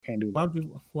Can't do Why that. would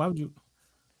you? Why would you?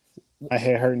 My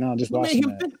head hurt now just What made watching him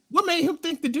that. think? What made him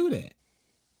think to do that?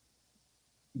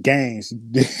 Gains.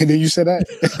 Did you say that?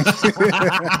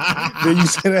 Did you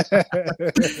say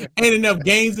that? Ain't enough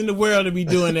games in the world to be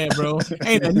doing that, bro.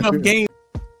 Ain't enough games.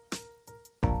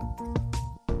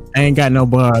 I ain't got no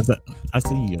bars. I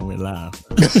see you went live.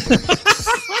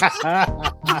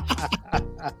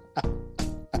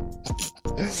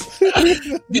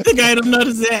 You think I don't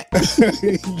notice that?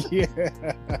 Yeah.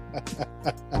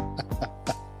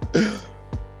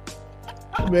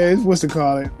 Man, it's what's to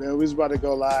call it, man. We was about to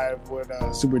go live with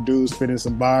Super Dude spinning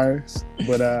some bars,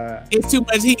 but it's too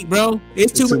much heat, bro.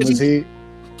 It's too much heat.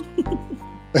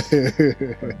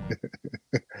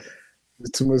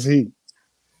 It's too much heat.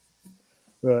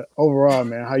 But overall,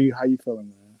 man, how you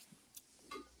feeling, man?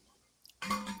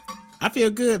 I feel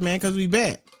good, man, because we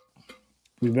back.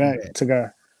 We back. Took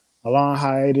a long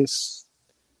hiatus.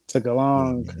 Took a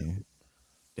long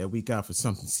that week out for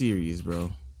something serious,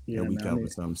 bro. Yeah, that week out for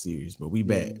something serious. But we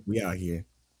back. We out here.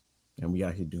 And we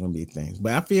out here doing big things.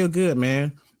 But I feel good,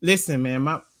 man. Listen, man,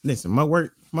 my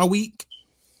week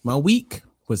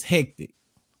was hectic.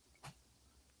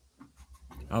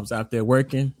 I was out there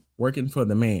working for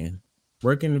the man,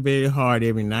 working very hard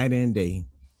every night and day.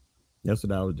 That's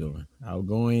what I was doing. I would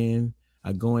go in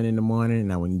in the morning,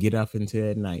 and I wouldn't get off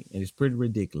until at night, and it's pretty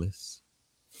ridiculous.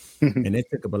 And it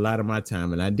took up a lot of my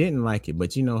time, and I didn't like it.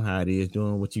 But you know how it is,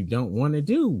 doing what you don't want to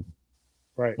do.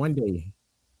 Right. One day,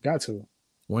 got to.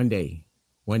 One day.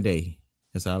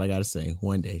 That's all I gotta say.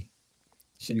 One day.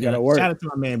 You gotta work. Shout out to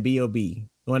my man B.O.B.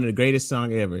 One of the greatest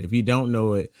songs ever. If you don't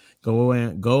know it,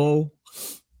 go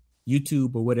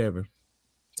YouTube or whatever.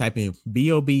 Type in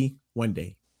B.O.B. One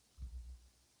Day.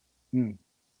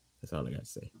 That's all I gotta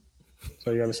say.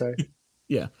 So you gotta say?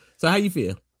 Yeah. So how you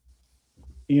feel?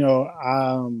 You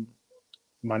know,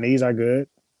 my knees are good.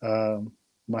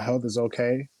 My health is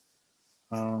okay.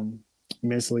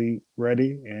 Mentally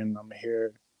ready, and I'm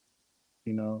here.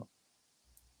 You know,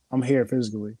 I'm here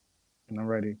physically, and I'm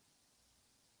ready.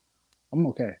 I'm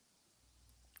okay.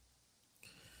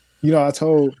 You know, I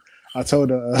told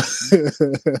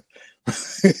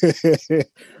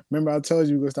remember I told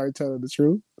you we're gonna start telling the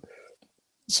truth.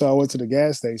 So I went to the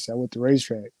gas station. I went to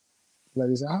racetrack.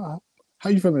 Lady said, "How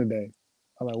you feeling today?"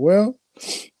 I'm like, "Well,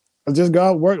 I just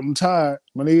got work. I'm tired.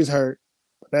 My knees hurt.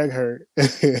 My back hurt."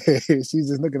 She's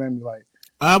just looking at me like,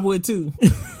 "I would too."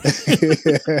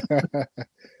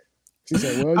 She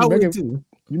said, "Well,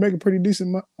 you make a pretty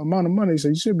decent amount of money, so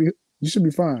you should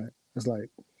be fine." It's like,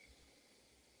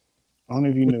 I don't know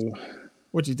if you knew.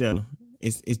 What you tell them?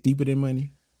 It's deeper than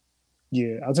money.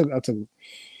 Yeah, I took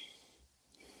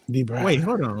deep breath. Wait,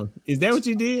 hold on. Is that what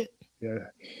you did? Yeah.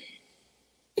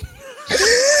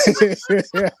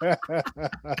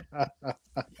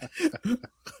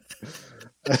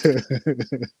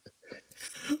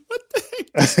 What the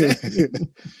heck?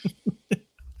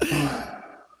 I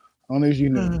don't know if you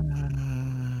know.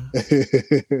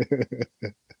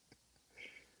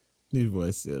 This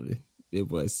boy's silly.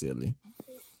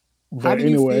 But how do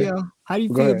anyway, you feel? How do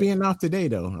you feel being off today,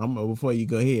 though? Before you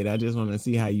go ahead, I just want to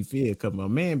see how you feel because my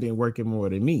man been working more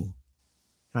than me.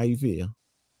 How you feel?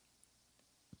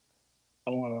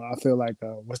 I feel like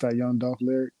what's that Young Dolph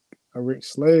lyric? A rich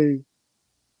slave.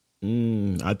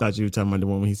 I thought you were talking about the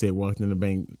one when he said walked in the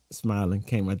bank smiling,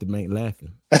 came out the bank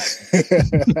laughing.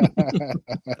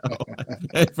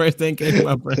 That first thing came to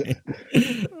my brain.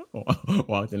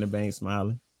 Walked in the bank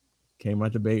smiling, came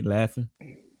out the bank laughing.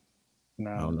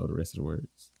 No, I don't know the rest of the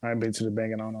words. I ain't been to the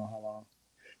bank and I don't know how long.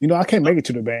 You know, I can't make it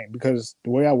to the bank because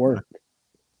the way I work,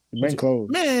 the bank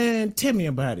closed. Man, tell me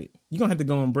about it. You're going to have to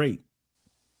go on break.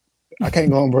 I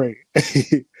can't go on break.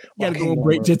 You got to go on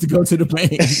break just to go to the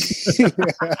bank.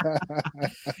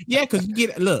 Yeah, because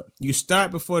you start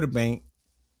before the bank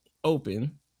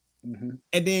open, and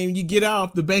then you get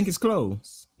off, the bank is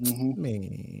closed.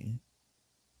 Man.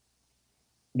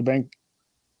 The bank,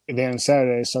 and then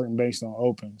Saturdays, certain banks don't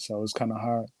open, so it's kind of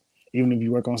hard, even if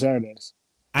you work on Saturdays.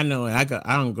 I know. I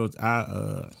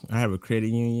have a credit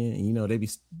union, and you know they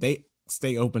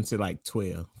stay open to like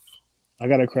 12. I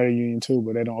got a credit union too,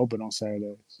 but they don't open on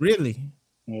Saturdays. Really?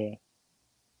 Yeah.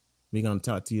 We're gonna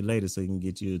talk to you later so we can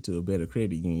get you to a better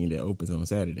credit union that opens on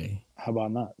Saturday. How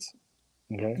about not?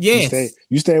 Okay. Yes.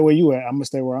 You stay where you at. I'm gonna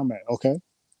stay where I'm at. Okay.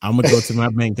 I'm gonna go to my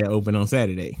bank that open on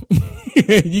Saturday.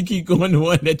 You keep going to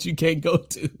one that you can't go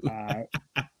to. All right.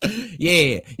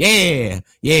 Yeah.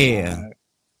 Right.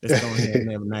 Let's go ahead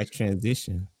and have a nice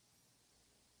transition.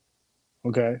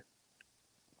 Okay.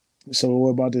 So what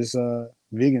about this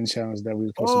vegan challenge that we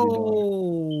were supposed to be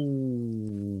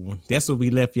doing? That's what we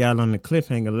left y'all on the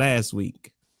cliffhanger last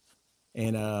week.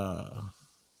 And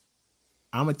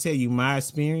I'm gonna tell you my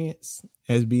experience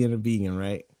as being a vegan,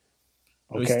 right?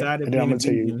 So we Okay, started and then I'm being a gonna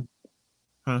tell you. vegan,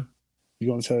 huh?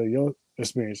 You're gonna tell your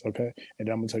experience, okay? And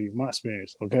then I'm gonna tell you my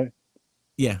experience, okay?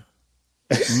 Yeah.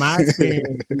 My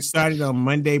experience, we started on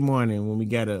Monday morning when we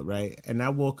got up, right? And I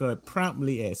woke up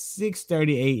promptly at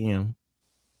 6:30 a.m.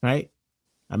 Right?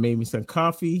 I made me some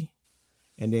coffee,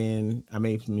 and then I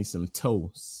made me some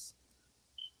toast.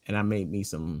 And I made me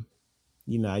some,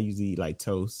 I usually eat like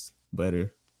toast,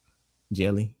 butter,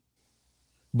 jelly.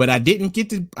 But I didn't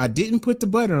put the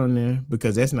butter on there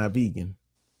because that's not vegan.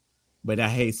 But I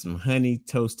had some honey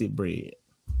toasted bread.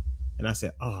 And I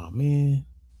said, oh man,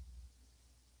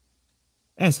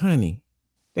 that's honey.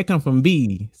 That come from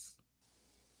bees.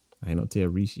 I ain't no tell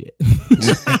Reese yet.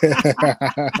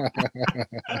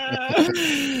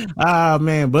 Oh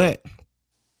man, but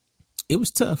it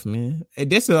was tough, man. And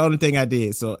that's the only thing I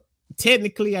did. So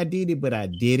technically I did it, but I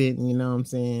didn't, you know what I'm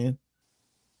saying?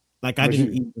 Like I but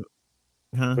didn't you eat,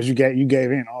 huh? but you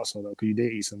gave in also though, because you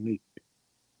did eat some meat.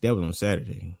 That was on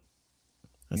Saturday.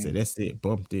 I said, Mm. that's it.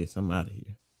 Bump this. I'm out of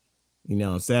here.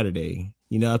 On Saturday.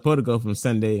 I was supposed to go from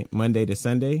Monday to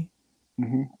Sunday.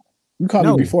 Mm-hmm. You called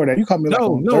me No, before that. You called me like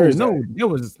no, on no, Thursday. no. There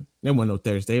wasn't no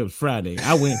Thursday. It was Friday.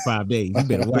 I went 5 days. You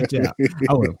better watch out.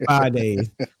 I went 5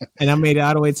 days. And I made it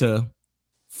all the way to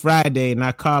Friday. And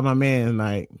I called my man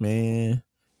like, man,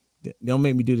 don't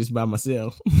make me do this by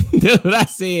myself. That's what I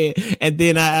said. And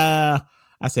then I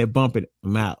said, bump it.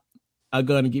 I'm out. I'll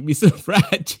go and get me some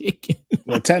fried chicken.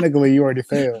 Well, technically, you already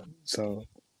failed. So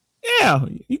Yeah,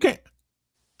 you can't.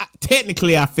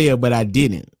 Technically, I failed, but I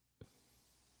didn't.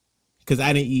 Because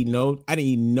I didn't eat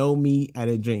no meat. I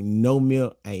didn't drink no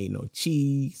milk. I ate no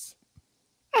cheese.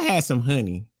 I had some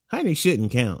honey. Honey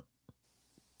shouldn't count.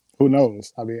 who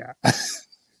knows? I mean,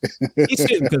 It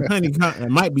shouldn't, because honey it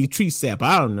might be tree sap.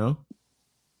 I don't know.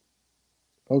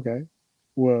 okay.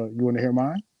 Well, you want to hear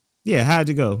mine? Yeah, how'd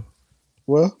you go?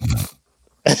 Well,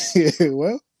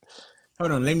 well.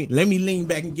 Hold on, let me lean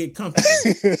back and get comfortable.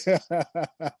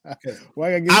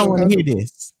 Why I gotta get I so want to hear comfortable?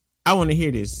 this. I want to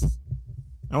hear this.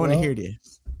 I want to Well, hear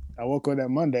this. I woke up that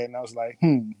Monday and I was like,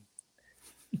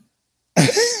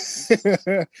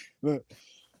 Look.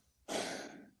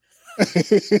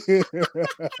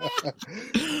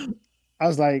 I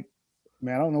was like,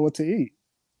 man, I don't know what to eat.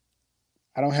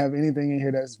 I don't have anything in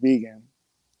here that's vegan.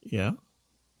 Yeah.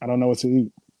 I don't know what to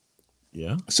eat.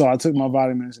 Yeah. So I took my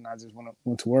vitamins and I just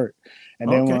went to work.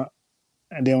 And then Okay.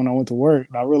 when I went to work,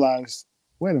 I realized,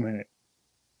 wait a minute,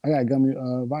 I got gummy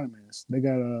vitamins. They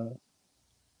got I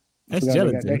That's forgot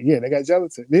they got that. gelatin. Yeah, they got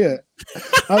gelatin. Yeah.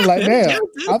 I was like, That's damn,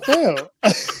 gelatin. I failed.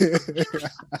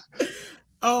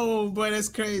 Oh boy, that's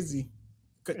crazy.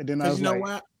 And then I Because was you know like,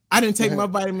 what? I didn't go take my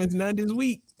ahead. vitamins none this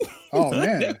week. Oh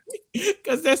man.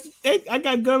 Because I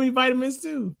got gummy vitamins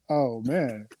too. Oh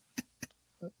man.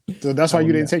 So that's why Oh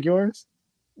you didn't yeah. take yours?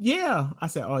 Yeah. I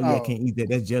said, oh yeah, I Oh, can't eat that.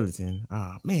 That's gelatin.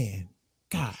 Oh man.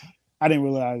 God. I didn't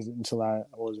realize it until I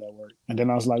was at work. And then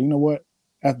I was like, you know what?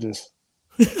 F this.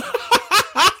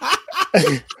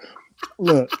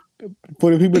 Look,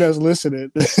 for the people that's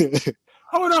listening,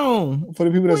 Hold on. for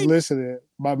the people that's Wait. listening,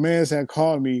 my man's had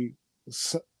called me.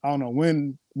 I don't know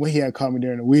when he had called me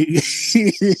during the week.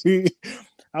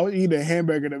 I was eating a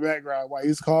hamburger in the background while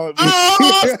he's calling me.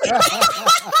 Oh,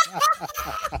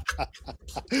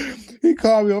 He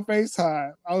called me on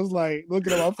FaceTime. I was like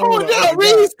looking at my phone. hold Like, oh on, my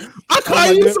god! Reese. I I was call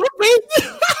like, you this. some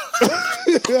bitch.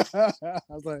 I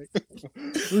was like, we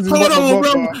just Hold bought my on,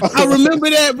 bro. book I remember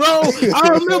that, bro. I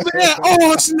remember that.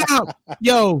 Oh snap.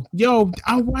 Yo,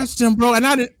 I watched them, bro, and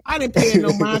I didn't pay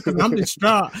no mind because I'm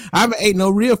distraught. I haven't ate no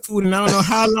real food in I don't know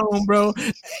how long, bro.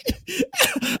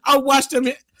 I watched him.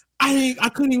 I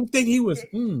couldn't even think he was. Hey,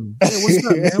 what's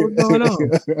up, man? What's going on?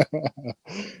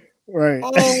 Right.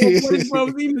 Oh, what is bro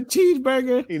was eating a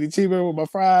cheeseburger? Eating cheeseburger with my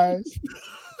fries.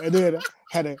 And then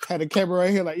had a camera right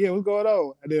here, like, yeah, what's going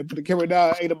on? And then put the camera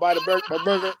down, ate a bite of my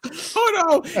burger.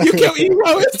 Hold on, you can't eat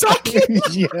while it's talking.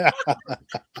 Yeah.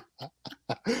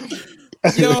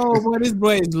 Yo, boy, this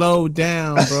boy is low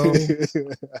down, bro.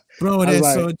 Bro, that's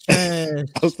like, so trash.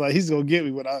 I was like, he's gonna get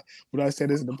me when I said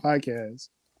this in the podcast.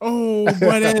 Oh,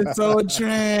 boy, that's so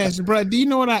trash, bro. Do you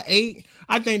know what I ate?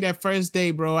 I think that first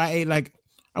day, bro, I ate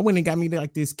I went and got me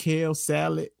like this kale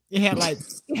salad. It had like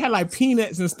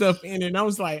peanuts and stuff in it. And I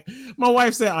was like, my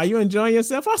wife said, "Are you enjoying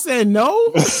yourself?" I said, "No,"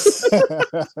 because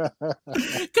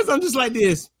I'm just like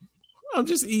this. I'm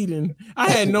just eating. I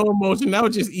had no emotion. I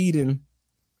was just eating.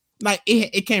 Like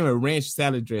it came with ranch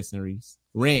salad dressing, Reese.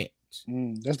 Ranch.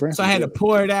 That's brand. So I had to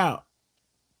pour it out.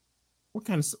 What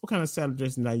kind of salad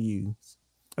dressing did I use?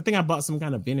 I think I bought some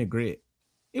kind of vinaigrette.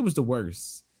 It was the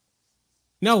worst.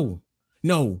 No.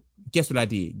 Guess what I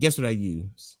did? Guess what I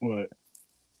used? What?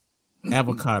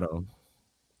 Avocado.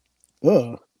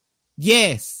 Ugh.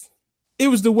 Yes. It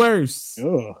was the worst.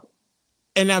 Ugh.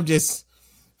 And I don't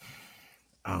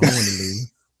want to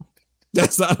lose.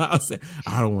 That's all I'll say.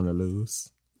 I don't want to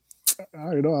lose. I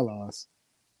already know I lost.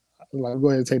 I'm like, go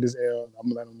ahead and take this L. I'm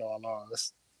gonna let them know I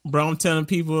lost. Bro, I'm telling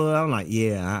people, I'm like,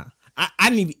 yeah, I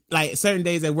didn't even, like, certain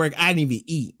days at work, I didn't even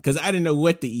eat because I didn't know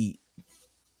what to eat.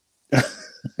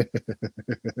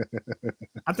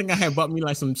 I think I had bought me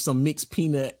like some mixed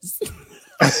peanuts.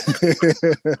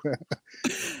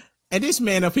 And this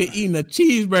man up here eating a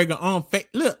cheeseburger on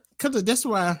look, cause that's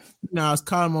why I was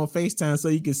calling him on FaceTime so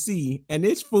you can see. And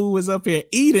this fool was up here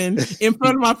eating in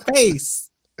front of my face.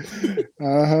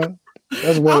 Uh-huh.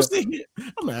 That's what I was thinking.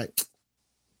 I'm like,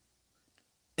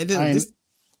 and then this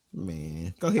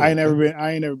man, go ahead. I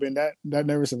ain't never been that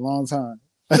nervous in a long time.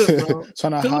 Look, bro,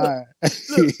 trying to hide.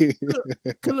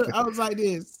 Look, I was like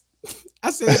this.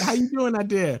 I said, "How you doing out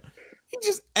there?" He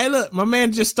just, hey, look, my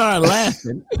man just started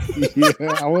laughing. Yeah,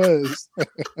 I was.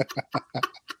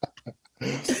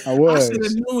 I should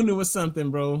have known it was something,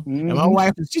 bro. Mm-hmm. And my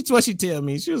wife, what she tell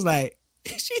me. She was like,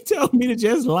 she told me to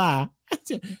just lie. I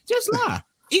said, just lie,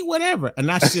 eat whatever, and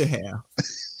I should have.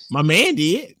 My man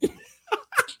did.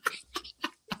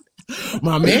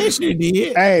 My man sure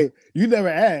did. Hey, you never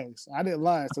asked. I didn't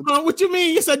lie. So what you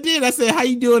mean? Yes, I did. I said, "How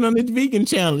you doing on this vegan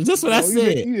challenge?" That's what I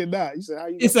said. You did not. You said, "How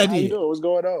you?" Yes, I did. You doing? What's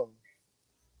going on?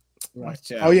 Right.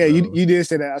 Oh yeah, you did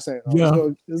say that. I said, "Oh, yeah.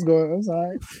 It's going. I'm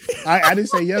sorry." I didn't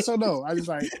say yes or no. I just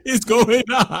like it's going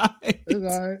on. It's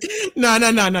all right.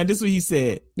 No. This is what he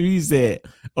said. He said,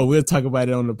 "Oh, we'll talk about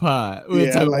it on the pod."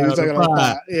 We'll talk about it on the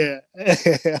pod. Yeah.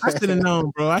 I should have known,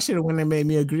 bro. I should have went and made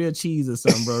me a grilled cheese or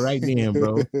something, bro. Right then,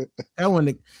 bro. I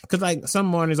wanted because like some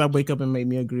mornings I wake up and make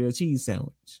me a grilled cheese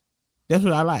sandwich. That's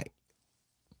what I like.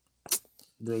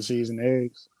 Grilled cheese and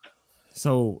eggs.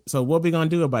 So what we gonna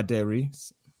do about that,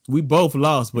 Reese? We both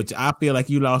lost, but I feel like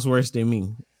you lost worse than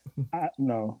me.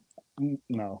 No.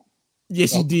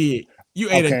 Yes, you did. You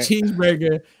ate a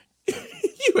cheeseburger.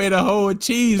 You ate a whole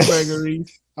cheeseburger,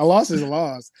 Reese. A loss is a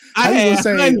loss. I had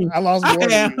honey. I lost more.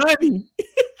 I had honey.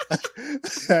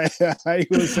 How you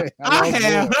gonna say? I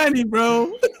had honey,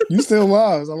 bro. You still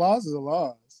lost. A loss is a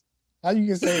loss. How you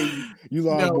can say you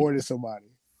lost more than somebody?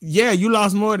 Yeah, you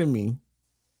lost more than me.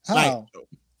 How?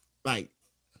 Like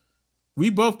we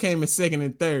both came in second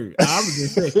and third. I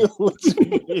was in second.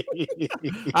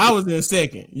 I was in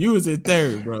second. You was in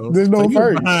third, bro. There's no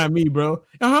first behind me, bro.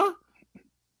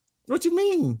 What you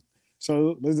mean?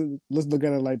 So let's look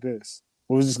at it like this.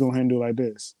 We're just gonna handle it like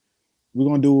this. We're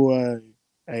gonna do a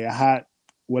hot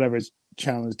whatever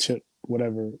challenge chip,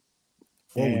 whatever.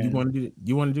 Oh, you want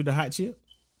to do the hot chip?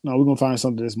 No, we're gonna find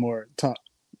something that's more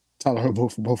tolerable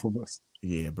for both of us.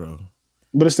 Yeah, bro.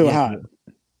 But it's still hot.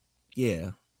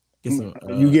 Yeah.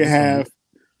 You get half,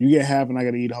 and I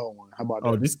gotta eat a whole one. How about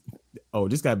that?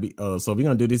 This gotta be. So we're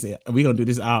gonna do this. We're gonna do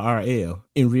this IRL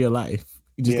in real life.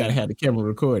 You just gotta have the camera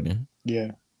recording.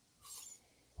 Yeah.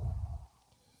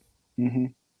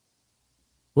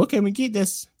 What can we get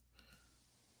this?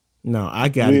 No, I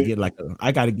gotta get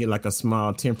like a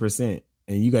small 10%,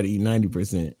 and you gotta eat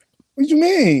 90%. What you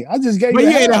mean? I just gave you. But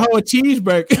you ate a whole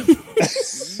cheeseburger.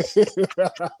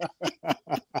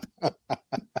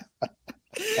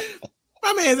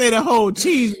 My man ate a whole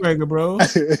cheeseburger, bro.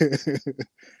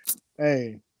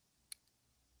 Hey.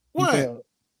 What?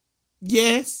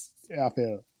 Yes. Yeah, I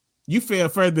failed. You fell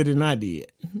further than I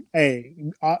did. Hey,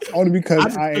 only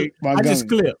because I ate my gummy. I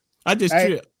just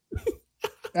tripped.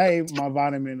 I ate my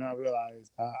vitamin and I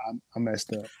realized I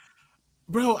messed up.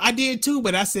 Bro, I did too,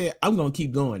 but I said, I'm going to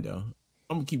keep going, though.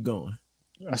 I'm going to keep going.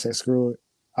 I said, screw it.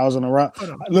 I was on the rock.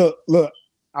 Look,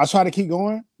 I tried to keep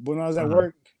going, but when I was at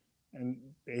work, and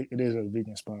it is a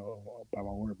vegan spot by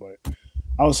my work, but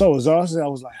I was so exhausted, I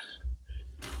was like,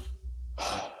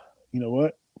 you know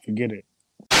what? Forget it.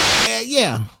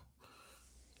 Yeah.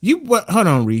 Hold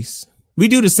on, Reese. We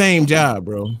do the same job,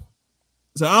 bro.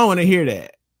 So I don't want to hear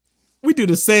that. We do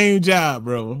the same job,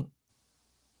 bro.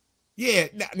 Yeah,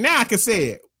 now I can say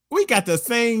it. We got the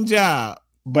same job.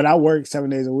 But I work 7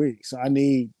 days a week, so I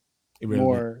need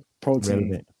more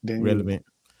protein than relevant.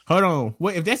 Hold on.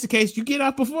 What if that's the case? You get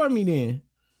off before me then?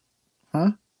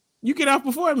 Huh? You get off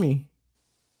before me.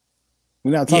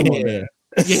 We're not talking about that.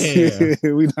 Yeah.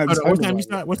 We're not talking what time about you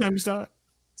start? What time you start?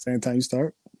 Same time you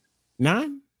start.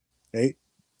 9? 8.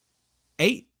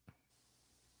 8?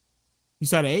 You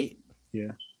start at 8?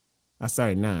 Yeah. I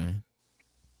started 9.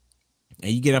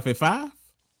 And you get up at 5?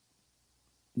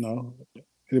 No. It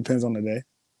depends on the day.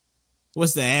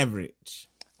 What's the average?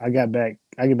 I get back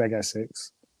at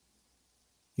 6.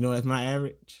 You know that's my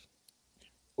average?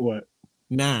 What?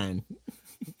 9.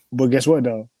 But guess what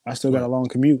though? I still got a What? long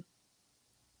commute.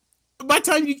 By the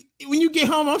time when you get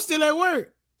home, I'm still at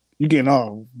work. You getting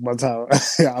off by the time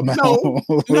I'm at No, home.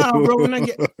 no, bro. When I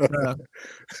get,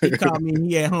 he called me.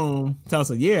 He at home.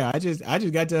 Tulsa. Yeah, I just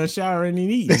got done showering and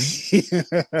eating.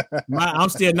 I'm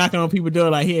still knocking on people's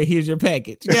door like, here's your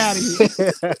package. Get out of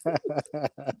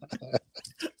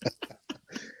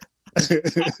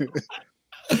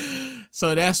here.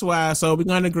 So that's why. So we're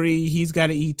gonna agree. He's got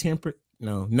to eat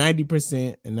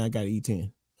 90%, and I got to eat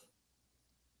 10.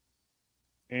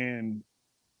 And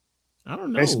I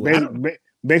don't know.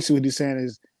 Basically, what he's saying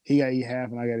is he got to eat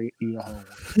half, and I got to eat a whole.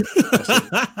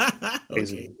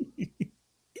 Okay.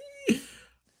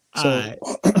 So, right.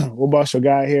 What about your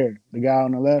guy here? The guy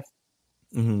on the left,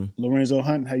 Lorenzo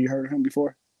Hunt. Have you heard of him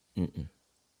before? Mm-mm.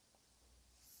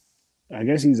 I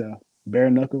guess he's a bare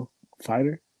knuckle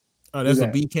fighter. Oh, that's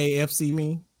what BKFC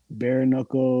mean? Bare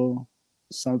knuckle,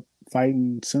 some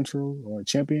fighting central or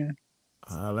champion.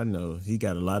 All I know, he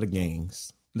got a lot of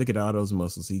gains. Look at all those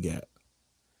muscles he got.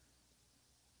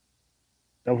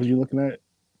 That what you looking at?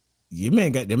 Your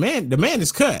man got the man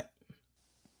is cut.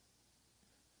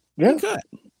 Yeah, he cut.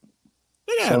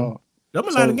 Look at him. That's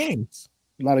a lot of gains.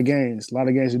 A lot of gains. A lot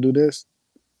of gains to do this.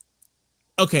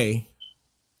 Okay.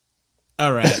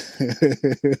 All right.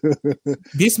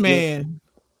 This man,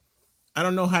 I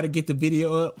don't know how to get the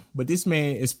video up, but this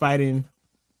man is fighting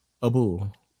a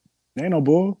bull. There ain't no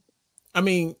bull. I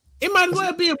mean, it might as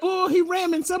well be a bull. He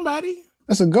ramming somebody.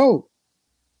 That's a goat.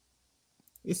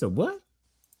 It's a what?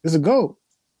 It's a goat.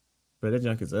 But that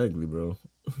junk is ugly, bro.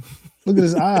 Look at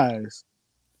his eyes.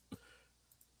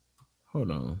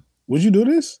 Hold on. Would you do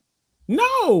this?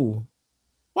 No.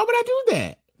 Why would I do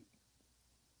that?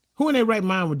 Who in their right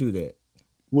mind would do that?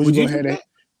 Would you go head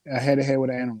to head with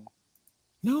an animal?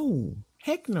 No.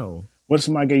 Heck no. What if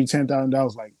somebody gave you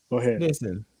 $10,000? Like, go ahead.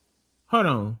 Listen. Hold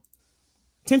on.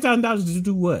 $10,000 to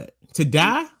do what? To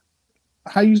die?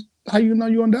 How you know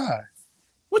you're gonna die?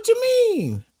 What you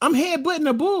mean? I'm headbutting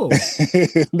a bull.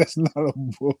 That's not a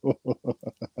bull.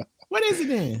 What is it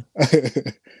then?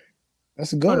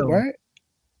 That's a goat, right?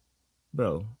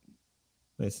 Bro,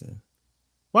 listen.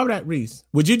 Why would Reese?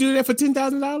 Would you do that for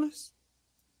 $10,000?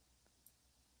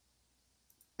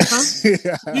 Huh?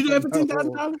 You do that for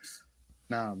 $10,000?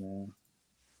 Nah, man.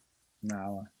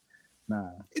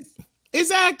 Nah.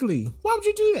 Exactly. Why would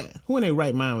you do that? Who in their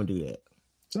right mind would do that?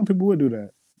 Some people would do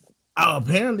that. Oh,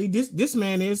 apparently this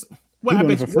man is. Well, I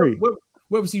bet for free.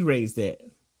 Where was he raised at?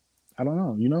 I don't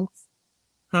know. You know?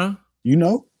 Huh? You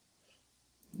know?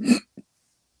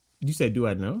 You said, do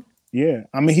I know? Yeah.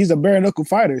 I mean, he's a bare knuckle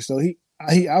fighter, so he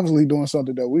obviously doing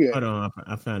something that we. Hold on,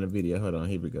 I found a video. Hold on,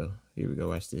 here we go.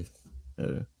 Watch this.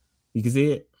 You can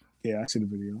see it? Yeah, I see the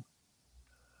video.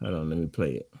 Hold on, let me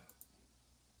play it.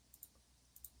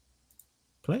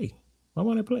 Play. Why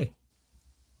won't I play?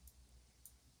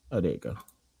 Oh, there you go.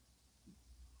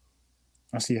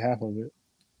 I see half of it.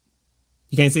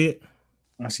 You can't see it?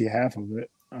 I see half of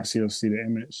it. I see the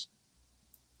image.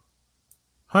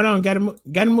 Hold on, gotta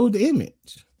move the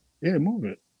image. Yeah, move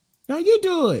it. No, you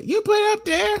do it. You put it up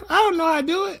there. I don't know how to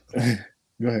do it.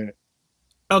 Go ahead.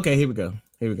 Okay, here we go.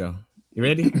 You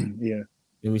ready? Yeah.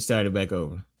 Then we start it back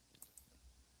over.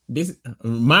 This,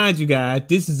 mind you guys,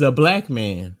 this is a black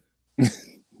man.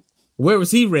 Where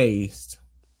was he raised?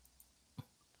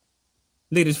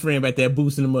 Look at his friend back there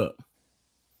boosting him up.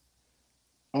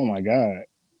 Oh my God.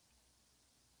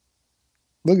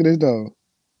 Look at this though.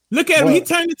 Look at him. He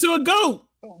turned into a goat.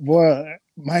 Boy,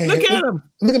 man. Look at him.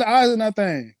 Look at the eyes in that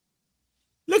thing.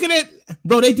 Look at it.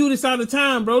 Bro, they do this all the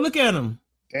time, bro. Look at him.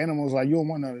 The animal's like, you don't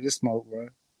want none of this smoke, bro.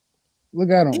 Look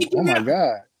at him. Oh my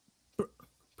God.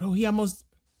 Bro, he almost.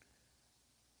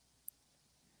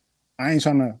 I ain't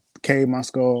trying to cave my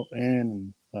skull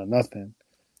in nothing.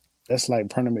 That's like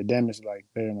permanent damage. Like,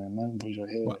 there, man. Nothing push your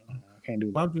head. I can't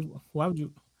do that. Why would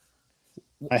you?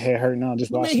 My head hurt now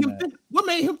just watching that. What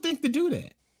made him think to do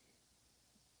that?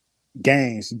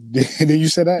 Gains. Did you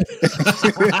say that?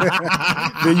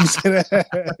 Did you say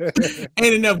that?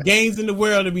 Ain't enough gains in the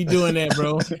world to be doing that,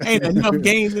 bro. Ain't enough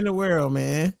gains in the world,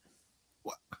 man.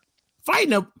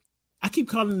 Fighting up. I keep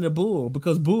calling it a bull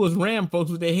because bulls ram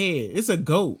folks with their head. It's a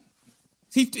goat.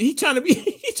 He trying to be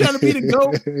the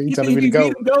goat. He trying to be the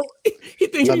goat. He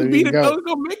think he can be the goat.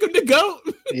 Gonna make him the goat.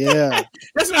 Yeah.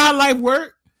 That's not how life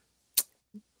works.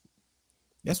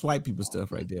 That's white people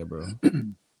stuff right there, bro.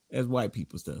 That's white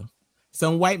people stuff.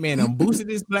 Some white man boosted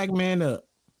this black man up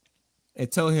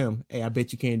and told him, "Hey, I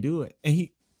bet you can't do it." And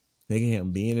he, look at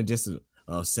him being just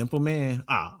a simple man.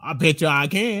 I bet you I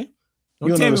can.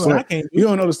 Don't tell me what I can't do. You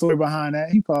don't know the story behind that.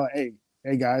 He probably,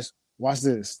 hey guys, Watch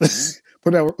this.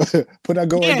 put that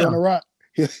goat right there on the rock.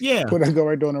 Yeah. Put that goat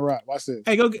right there on the rock. Watch this.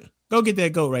 Hey, go get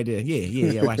that goat right there.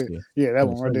 Yeah. Watch this. Yeah, that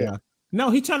one right there. No,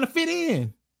 he trying to fit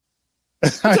in.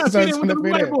 He's trying to fit in with the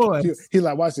white boys. He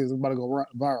like, watch this. It's about to go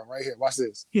viral right here. Watch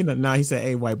this. He said,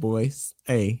 hey, white boys.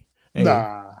 Hey.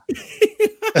 Nah.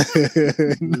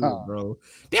 Nah, bro.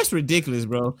 That's ridiculous,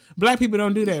 bro. Black people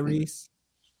don't do that, Reese.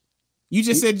 You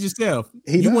just said it yourself.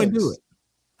 You wouldn't do it.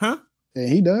 Huh? Yeah,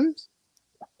 he does.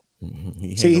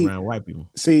 He hangs around white people.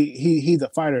 See, he's a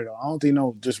fighter though. I don't think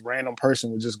no just random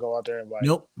person would just go out there and like.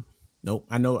 Nope.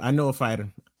 I know a fighter.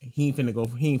 He ain't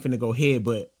finna go head,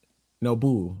 but no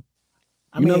bull.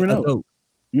 You never know.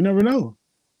 You never know.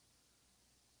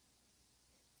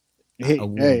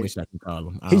 I wish I could call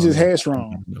him. He's just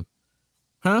headstrong.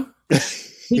 Huh?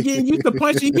 He getting used to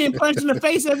punching. He getting punched in the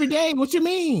face every day. What you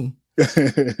mean?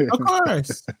 Of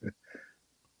course.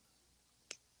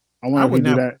 I want to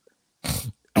do that.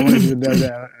 I want to do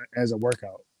that as a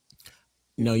workout.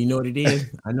 No, you know what it is?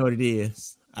 I know what it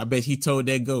is. I bet he told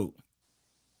that goat,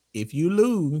 if you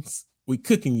lose, we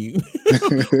cooking you.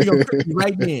 We gonna cook you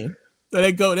right then. So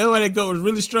that's why that goat was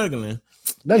really struggling.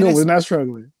 That goat was not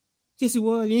struggling. Yes, he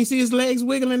was. You ain't see his legs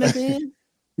wiggling at the end?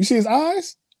 You see his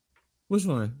eyes? Which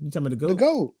one? You talking about the goat? The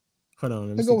goat. Hold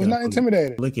on. The goat was not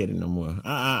intimidated. Look at it no more.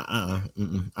 I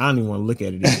don't even want to look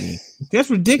at it again. That's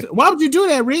ridiculous. Why would you do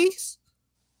that, Reese?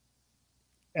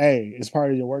 Hey, it's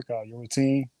part of your workout, your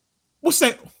routine. What's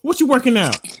that? What you working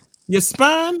out? Your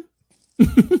spine?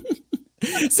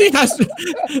 see how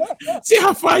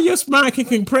far your spine can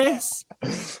compress?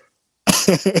 Bro,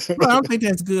 I don't think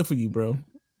that's good for you, bro.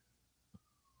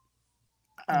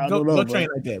 Go train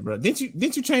like that, bro.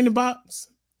 Didn't you train the box?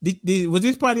 Was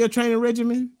this part of your training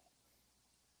regimen?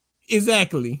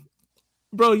 Exactly.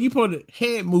 Bro, you put a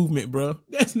head movement, bro.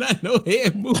 That's not no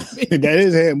head movement. That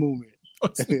is head movement.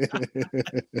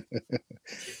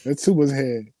 That's too much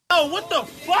head. Oh, what the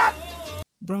fuck?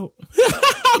 Bro,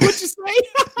 what you say?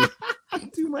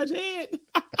 Too much head.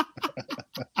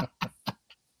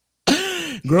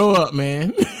 Grow up,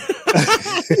 man.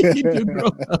 You do grow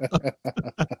up.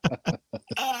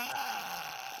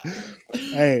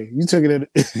 Hey, you took it.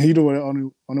 You the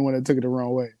only one that took it the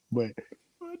wrong way. But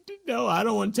no, I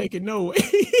don't want to take it no way.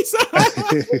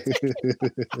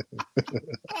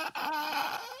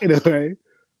 Anyway,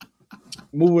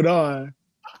 moving on.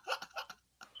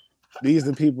 These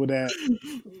are the people that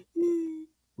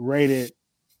rated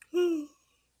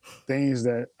things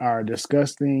that are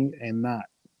disgusting and not.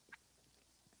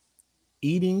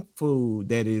 Eating food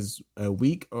that is a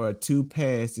week or two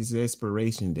past its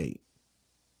expiration date.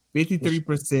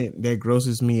 53% that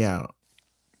grosses me out.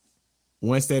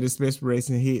 Once that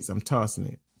expiration hits, I'm tossing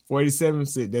it.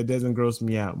 47% that doesn't gross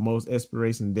me out. Most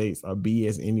expiration dates are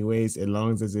BS anyways, as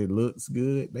long as it looks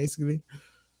good, basically.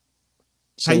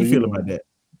 So how you feel about that?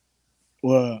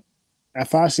 Well,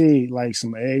 if I see like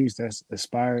some eggs that's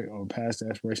expired or past the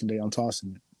expiration date, I'm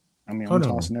tossing it. I mean, I'm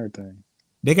tossing everything.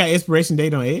 They got expiration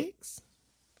date on eggs?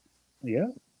 Yeah.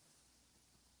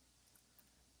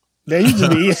 They used to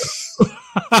be.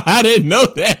 I didn't know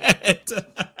that.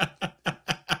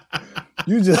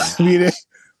 You just be there.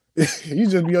 You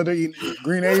just be out there eating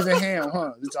green eggs and ham,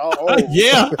 huh? It's all old.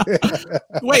 Yeah.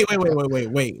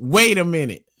 Wait a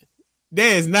minute.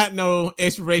 There is not no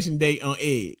expiration date on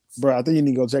eggs. Bro, I think you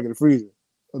need to go check in the freezer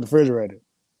or the refrigerator.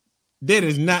 There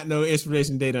is not no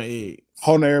expiration date on eggs.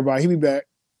 Hold on, everybody. He'll be back.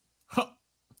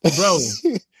 Bro,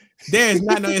 there is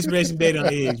not no expiration date on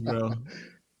eggs, bro.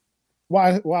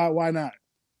 Why not?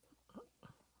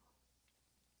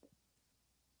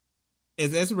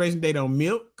 Is the expiration date on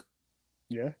milk?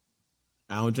 Yeah.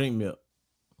 I don't drink milk.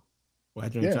 Well, I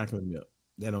drink chocolate milk.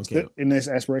 That don't count. And there's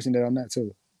expiration date on that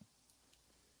too.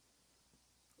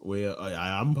 Well,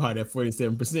 I'm part of that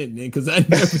 47% then, because I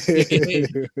never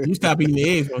you stop eating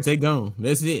the eggs once they gone.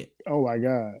 That's it. Oh my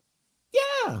God.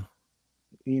 Yeah.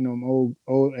 Eating them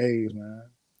old eggs, man.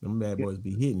 Them bad boys be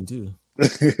hitting too.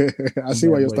 I see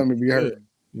why your stomach be hurting.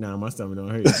 Nah, my stomach don't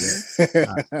hurt.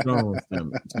 Strong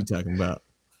stomach. What you talking about?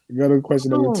 Go to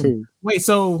question number 2. Wait,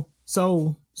 so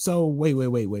wait a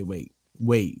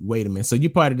minute. So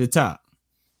you're part of the top.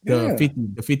 The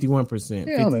 51%.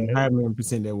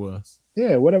 50% that was.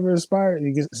 Yeah, whatever inspired,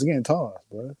 it's getting tossed,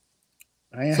 bro.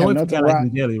 I ain't so having nothing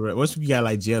like jelly, right? What if you got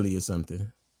like jelly or something?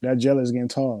 That jelly is getting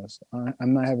tossed.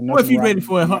 I'm not having nothing. What if you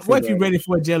ready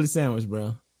for a jelly sandwich,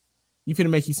 bro? You finna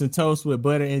make you some toast with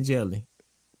butter and jelly.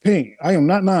 Pink, I am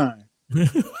not 9.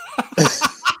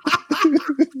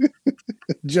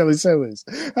 Jelly sandwich.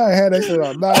 I had that shit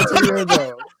on 9 years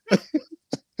ago.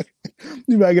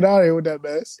 You better get out of here with that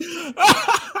mess.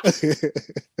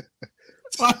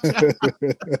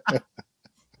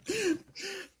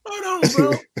 Hold on,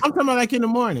 bro. I'm talking about like in the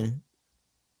morning.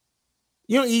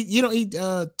 You don't eat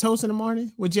toast in the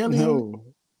morning with jelly on it?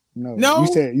 No. You No?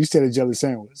 said a jelly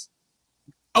sandwich.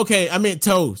 Okay, I meant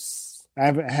toast. I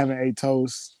haven't ate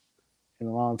toast in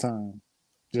a long time.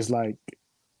 Just like,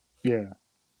 yeah.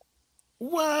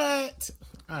 What?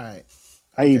 All right.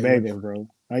 I eat Okay, bagels, bro.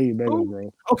 Ooh.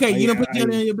 bro. Okay, I you eat, don't put I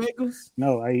jelly eat on your bagels?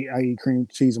 no, I eat cream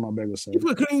cheese on my bagels, You sir.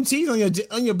 put cream cheese on your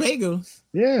bagels?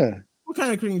 Yeah. What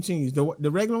kind of cream cheese?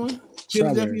 The regular one?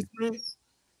 Philadelphia Strawberry. spread?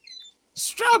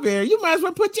 Strawberry. You might as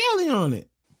well put jelly on it.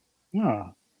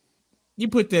 No. You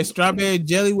put that strawberry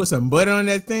jelly with some butter on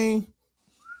that thing.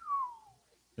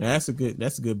 That's a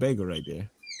good bagel right there.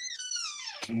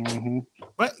 Mm-hmm.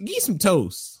 But get some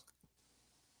toast.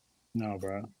 No,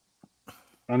 bro.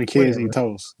 Only kids eat Whatever.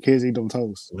 toast. Kids eat them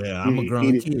toast. Well, I'm a You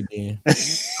grown eat kid then.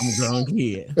 it. I'm a grown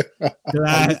kid.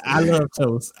 I love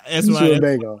toast. That's Get why you a that's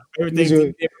bagel. everything to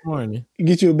eat every morning.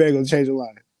 Get you a bagel to change your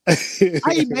life. I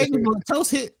eat bagels, but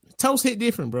toast hit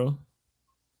different, bro.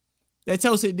 That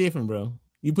toast hit different, bro.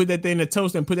 You put that thing in the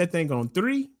toast and put that thing on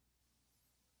 3.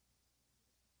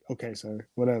 Okay, sir.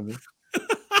 Whatever.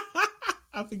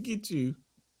 I forget you.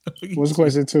 What's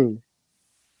question 2?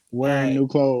 Wearing Right. new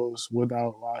clothes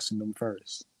without washing them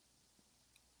first.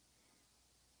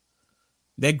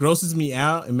 That grosses me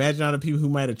out. Imagine all the people who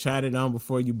might have tried it on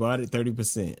before you bought it,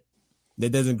 30%.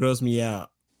 That doesn't gross me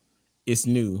out. It's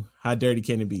new. How dirty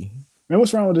can it be? Man,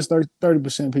 what's wrong with this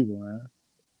 30% people, man?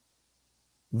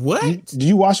 What? Do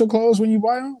you wash your clothes when you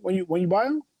buy them? When you buy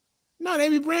them? No, they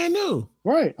be brand new.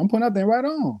 Right. I'm putting that thing right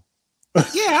on.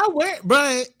 Yeah, I wear it,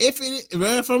 but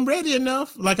if I'm ready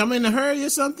enough, like I'm in a hurry or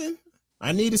something,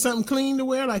 I needed something clean to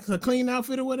wear, like a clean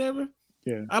outfit or whatever.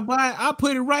 Yeah. I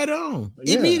put it right on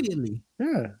Yeah. immediately.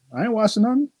 Yeah. I ain't washing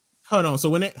nothing. Hold on.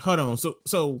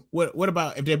 So what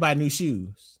about if they buy new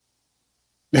shoes?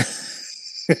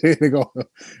 they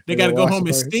Gotta go home and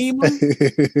first. steam them.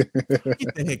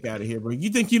 Get the heck out of here, bro. You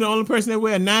think you're the only person that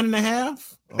wear a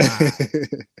 9.5? Wow.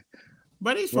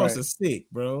 But these folks are sick,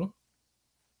 bro.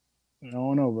 I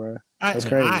don't know, bro. That's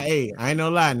crazy. I ain't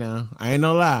no lie now. I ain't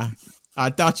no lie.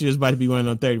 I thought you was about to be one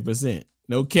of them 30%.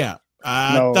 No cap.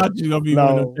 I thought you was gonna be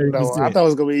one of them 30%. No, I thought it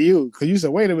was gonna be you because you said,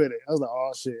 "Wait a minute." I was like,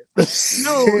 "Oh shit."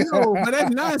 No, but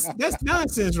that's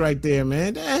nonsense right there,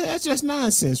 man. That's just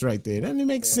nonsense right there. That doesn't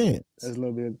make sense. That's a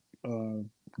little bit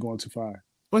going too far.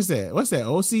 What's that?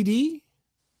 OCD?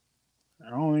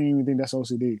 I don't even think that's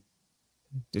OCD.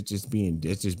 That's just being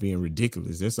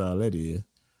ridiculous. That's all that is.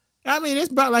 I mean,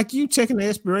 it's about like you checking the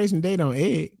expiration date on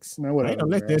eggs. Man, whatever, I ain't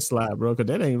gonna let that slide, bro, because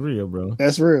that ain't real, bro.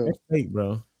 That's real. That's fake,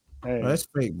 bro. Hey, that's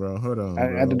fake, bro. Hold on.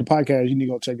 After the podcast, you need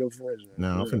to go check your fridge.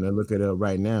 No, I'm finna look it up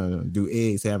right now. Do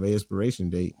eggs have an expiration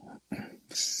date?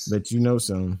 But you know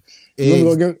something.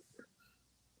 Eggs,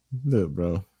 look,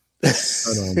 bro.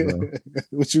 Hold on, bro.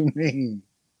 What you mean?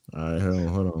 All right,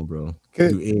 hold on, bro.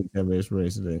 Do eggs have an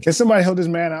expiration date? Can somebody help this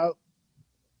man out?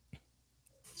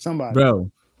 Somebody.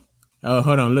 Bro. Oh,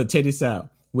 hold on. Look, check this out.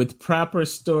 With proper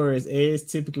storage, eggs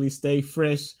typically stay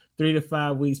fresh 3 to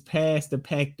 5 weeks past the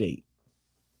pack date.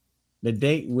 The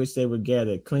date which they were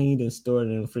gathered, cleaned, and stored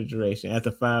in refrigeration. After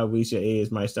 5 weeks, your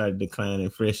eggs might start to decline in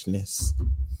freshness.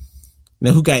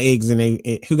 Now, who got eggs in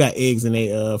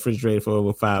a refrigerator for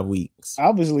over 5 weeks?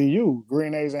 Obviously, you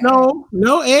green eggs.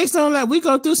 No eggs don't like. We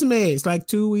go through some eggs like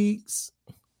 2 weeks,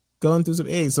 going through some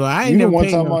eggs. So I ain't never one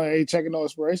time I checking no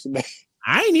expiration date.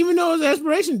 I ain't even know it was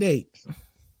expiration date.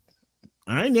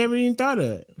 I ain't never even thought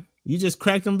of it. You just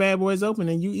crack them bad boys open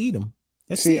and you eat them.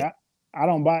 That's See, it. I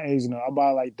don't buy eggs, I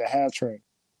buy like the half tray.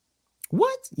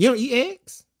 What? You don't eat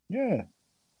eggs? Yeah.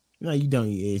 No, you don't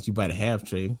eat eggs. You buy the half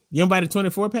tray. You don't buy the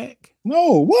 24 pack?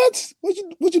 No. What?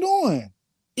 What you doing?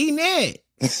 Eating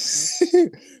eggs.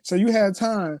 So you had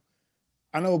time.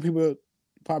 I know people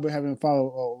probably haven't followed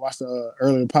or watched the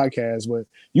earlier podcast, but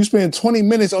you spend 20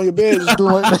 minutes on your bed just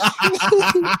doing.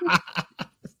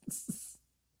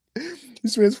 You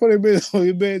spend 20 minutes on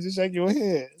your bed just shaking your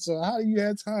head. So how do you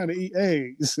have time to eat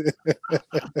eggs?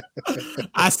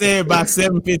 I said by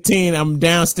 7:15, I'm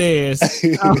downstairs.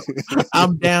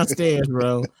 I'm downstairs,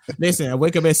 bro. Listen, I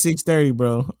wake up at 6:30,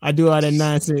 bro. I do all that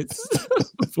nonsense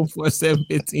before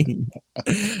 7:15,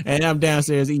 and I'm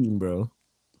downstairs eating, bro.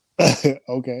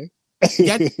 Okay. You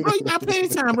got plenty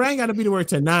of time, bro. I ain't got to be to work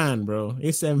till 9, bro.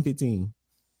 It's 7:15.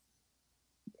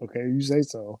 Okay, you say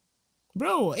so.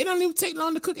 Bro, it don't even take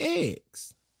long to cook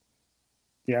eggs.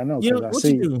 Yeah, I know. You know what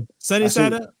you do? Sunny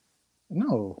side up?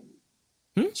 No.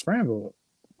 Scrambled.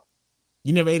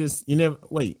 You never ate this? You never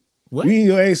wait. What? You eat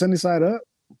your eggs sunny side up?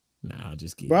 Nah,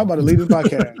 just kidding. Bro, I'm about to leave this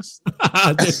podcast.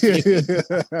 Just kidding.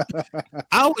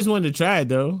 I always wanted to try it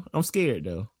though. I'm scared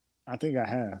though. I think I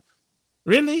have.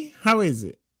 Really? How is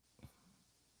it?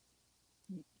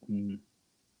 I don't know.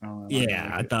 I didn't Yeah,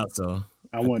 like I it. thought so.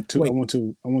 I Wait, went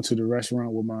to the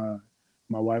restaurant with my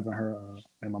wife and her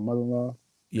and my mother-in-law,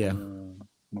 yeah. and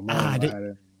my Ah, mother-in-law had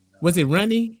it. was it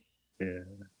runny? Yeah,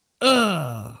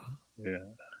 Ugh. yeah.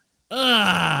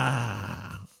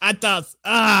 I thought,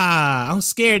 I'm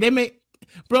scared. They make,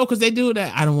 bro, because they do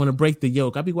that. I don't want to break the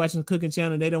yolk. I be watching the cooking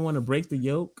channel. They don't want to break the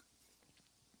yolk.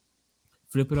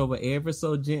 Flip it over ever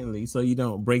so gently so you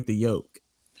don't break the yolk.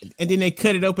 And then they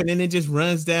cut it open and it just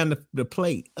runs down the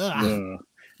plate. Ugh.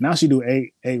 Now she do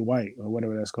egg white or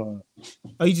whatever that's called.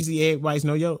 Oh, you just eat egg whites,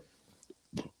 no yolk?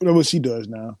 That's what she does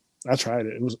now. I tried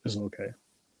it. It's okay.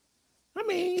 I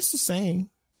mean, it's the same.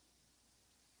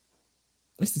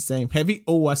 It's the same. Have you?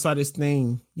 Oh, I saw this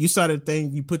thing. You saw the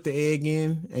thing. You put the egg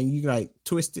in and you like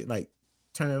twist it, like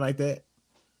turn it like that,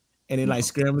 and it like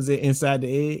scrambles it inside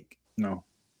the egg. No,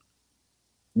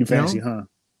 you fancy, No, huh?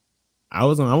 I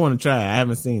want to try it. I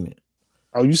haven't seen it.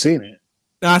 Oh, you seen it?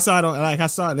 No, I saw it. I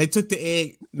saw it. They took the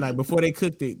egg like before they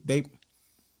cooked it. They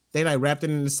like wrapped it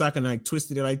in the sock and like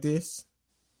twisted it like this.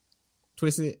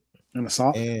 Twisted it. In the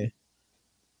salt? And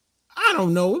I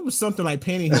don't know. It was something like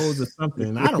pantyhose or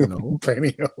something. I don't know.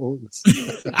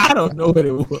 Pantyhose. I don't know what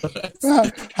it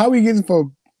was. How we getting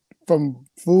from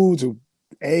food to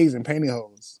eggs and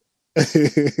pantyhose?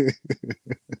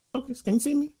 Okay, can you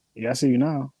see me? Yeah, I see you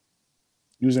now.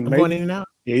 Using I'm going in and out.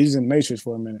 Yeah, using Matrix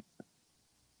for a minute.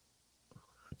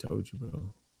 I told you,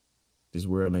 bro. This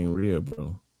world ain't real,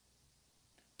 bro.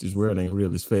 This world ain't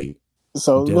real. It's fake.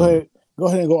 So go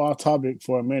ahead and go off topic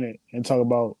for a minute and talk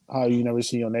about how you never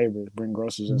see your neighbors bring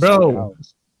groceries inside the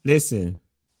house. Listen,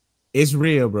 it's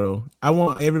real, bro. I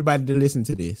want everybody to listen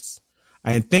to this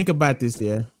and think about this.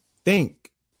 Yeah, think.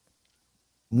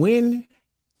 You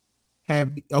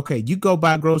go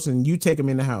buy groceries and you take them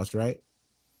in the house, right?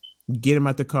 You get them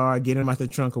out the car, get them out the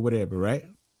trunk or whatever, right?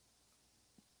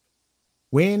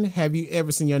 When have you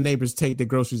ever seen your neighbors take the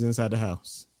groceries inside the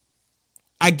house?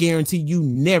 I guarantee you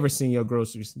never seen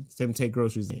them take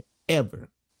groceries in. Ever.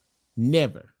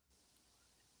 Never.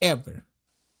 Ever.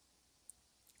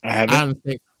 I haven't.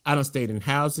 I don't stayed in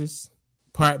houses,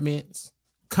 apartments,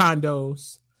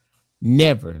 condos.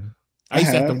 Never. I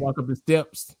used to have to walk up the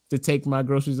steps to take my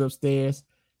groceries upstairs.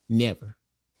 Never.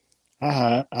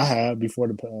 I had before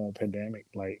the pandemic,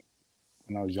 like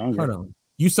when I was younger. Hold on.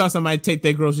 You saw somebody take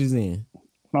their groceries in?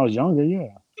 When I was younger, yeah.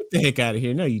 Get the heck out of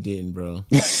here. No, you didn't, bro.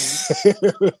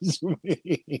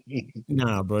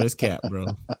 Nah, bro. That's cap,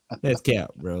 bro. That's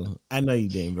cap, bro. I know you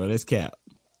didn't, bro. That's cap.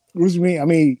 What you mean? I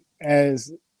mean,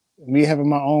 as me having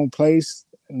my own place,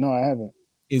 no, I haven't.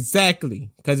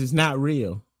 Exactly. Because it's not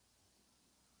real.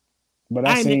 But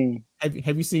have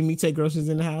you seen me take groceries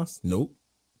in the house? Nope.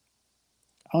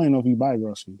 I don't even know if you buy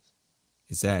groceries.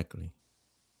 Exactly.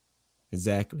 It's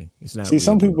not. See,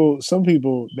 real, some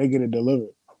people they get it delivered.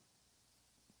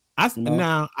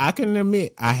 Now I can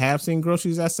admit I have seen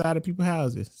groceries outside of people's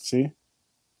houses.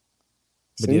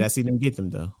 But did I see them get them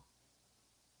though?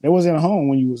 They wasn't at home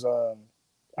when you was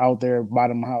out there by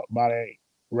their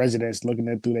residence looking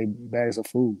at through their bags of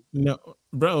food. No,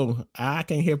 bro, I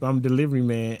can't help. I'm a delivery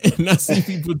man, and I see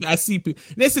people. That's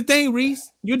the thing,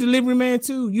 Reese. You're a delivery man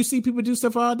too. You see people do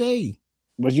stuff all day,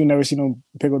 but you never see them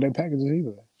pick up their packages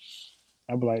either.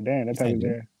 I'd be like, damn, that package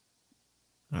there.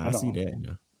 I see that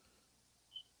now.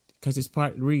 Because it's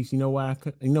part Reese. You know why?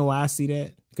 I see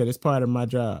that? Because it's part of my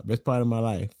job. That's part of my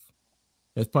life.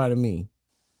 That's part of me.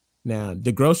 Now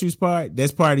the groceries part,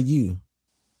 that's part of you.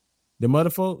 The mother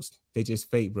folks, they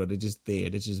just fake, bro. They're just there.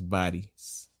 They're just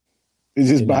bodies. It's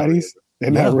just bodies.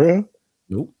 They're not real.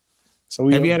 Nope. So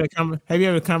have you had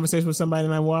a conversation with somebody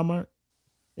in Walmart?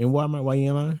 In Walmart while you're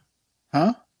in line?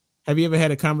 Huh? Have you ever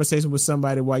had a conversation with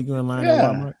somebody while you're in line at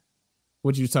Walmart?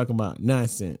 What you talking about?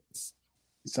 Nonsense.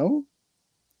 So?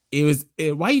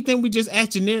 Why you think we just ask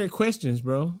generic questions,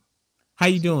 bro? How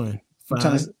you doing?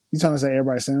 Fine. You trying to say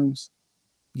everybody Sims?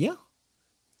 Yeah.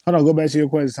 Hold on, go back to your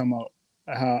question talking about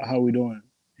how we doing.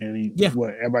 And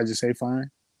what, everybody just say fine?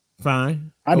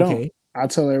 Fine. I don't. I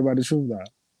tell everybody the truth though.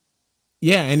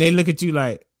 Yeah, and they look at you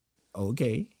like,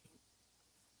 okay.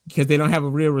 Because they don't have a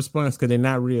real response because they're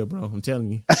not real, bro. I'm telling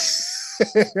you.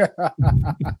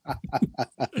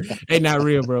 They're not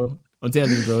real, bro. I'm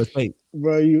telling you, bro. It's fake.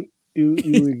 Bro, you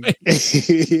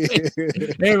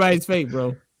Everybody's fake,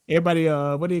 bro. Everybody,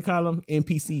 what do you call them?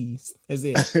 NPCs. That's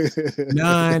it.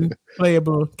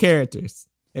 Non-playable characters.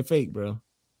 They're fake, bro.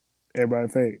 Everybody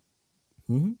fake.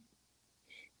 Mm-hmm.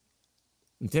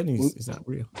 I'm telling you, it's not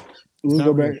real. We'll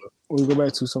go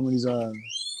back to some of these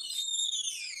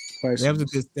questions.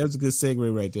 That was a good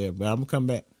segue right there, but I'm gonna come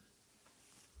back.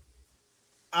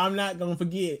 I'm not gonna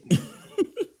forget.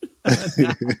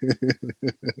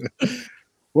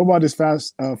 What about this 5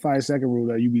 second rule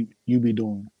that you be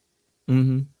doing?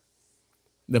 Mm-hmm.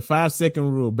 The 5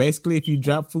 second rule. Basically, if you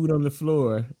drop food on the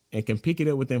floor and can pick it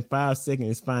up within 5 seconds,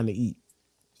 it's fine to eat.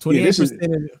 Yeah,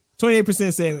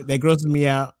 28% say that grosses me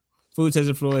out. Food touches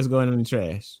the floor is going in the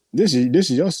trash. this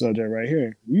is your subject right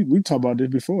here. We talked about this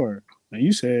before, and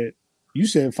you said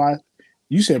five.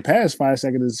 You said past 5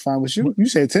 seconds is fine with you. You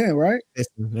said 10, right?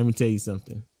 Listen, let me tell you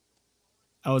something.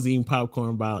 I was eating popcorn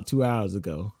about 2 hours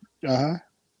ago, Uh-huh.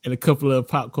 and a couple of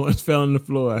popcorns fell on the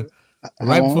floor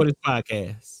How before long? this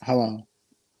podcast. How long?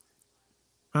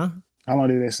 Huh? How long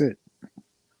did that sit?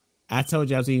 I told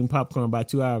you I was eating popcorn about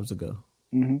 2 hours ago,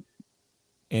 Mm-hmm.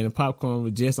 and the popcorn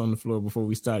was just on the floor before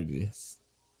we started this.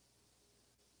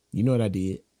 You know what I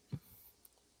did?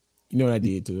 You know what I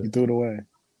did to You it? threw it away.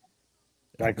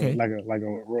 Like Okay.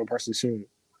 a real person should.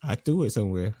 I threw it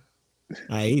somewhere.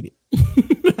 I ate it.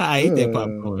 I ate that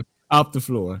popcorn off the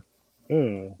floor.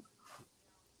 I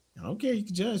don't care. You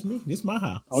can judge me. This is my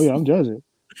house. Oh yeah, I'm judging.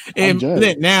 And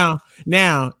look, now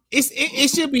it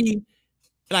should be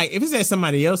like if it's at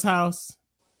somebody else's house.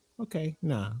 Okay,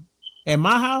 nah. At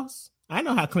my house, I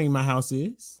know how clean my house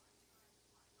is.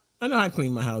 I know how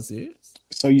clean my house is.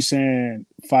 So you saying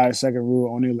 5 second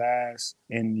rule only lasts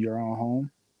in your own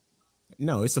home?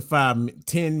 No, it's a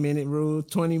 10-minute rule,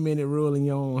 20-minute rule in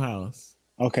your own house.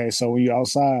 Okay, so when you're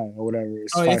outside or whatever,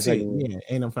 it's 5 second rule. Yeah,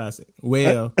 ain't no 5 seconds.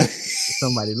 Well,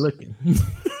 somebody looking.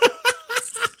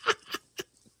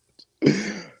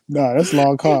 No, that's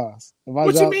long cause.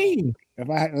 What you mean? If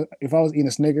I was eating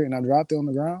a Snicker and I dropped it on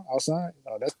the ground outside,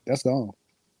 oh, that's gone.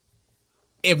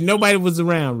 If nobody was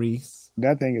around, Reese.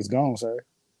 That thing is gone, sir.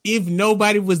 If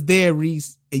nobody was there,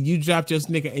 Reese, and you dropped your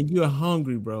Snicker and you're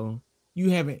hungry, bro,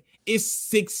 it's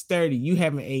 6:30. You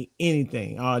haven't ate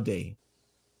anything all day.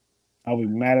 I'll be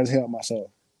mad as hell at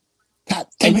myself. God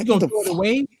damn it, you gonna throw it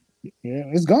away? Yeah,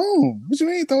 it's gone. What you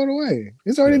mean throw it away?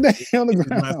 It's already there on the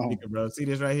ground. My Snicker, bro. See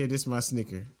this right here? This is my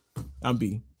Snicker. I'm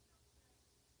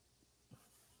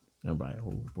like,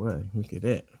 oh boy, look at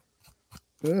that.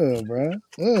 Bro.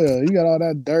 You got all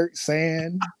that dirt,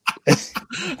 sand.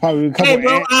 Probably a couple hey,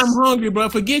 bro, ants. I'm hungry, bro.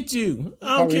 Forget you.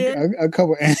 I don't care. A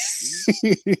couple ants.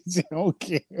 I don't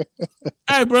care.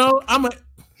 Hey, bro, I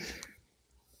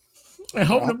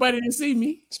hope nobody didn't see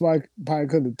me. Somebody probably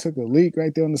could have took a leak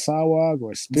right there on the sidewalk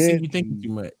or spit. You thinking too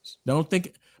much. Don't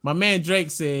think. My man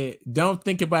Drake said, "Don't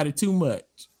think about it too much.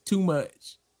 Too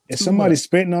much." If somebody's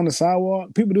spitting on the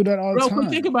sidewalk, people do that all the time. Bro,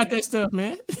 think about that stuff,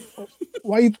 man.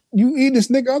 Why you eating a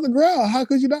Snicker on the ground? How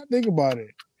could you not think about it?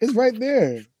 It's right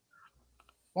there.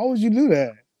 Why would you do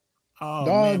that?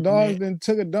 Oh, Dog then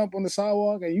took a dump on the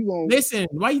sidewalk and you gonna listen.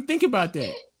 Why you think about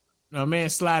that? My man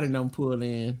Slider done pulled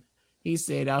in. He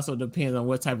said it also depends on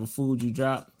what type of food you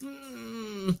drop.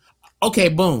 Okay,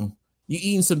 boom. You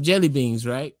eating some jelly beans,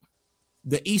 right?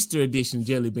 The Easter edition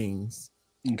jelly beans.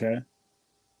 Okay.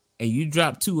 And you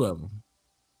drop 2 of them.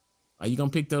 Are you gonna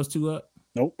pick those 2 up?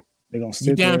 Nope. They're gonna sit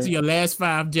you down there. to your last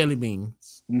 5 jelly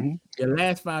beans. Mm-hmm. Your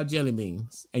last 5 jelly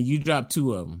beans, and you drop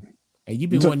 2 of them. And you've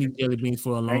been wanting these jelly beans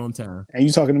for a long time. And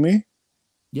you talking to me?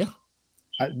 Yeah.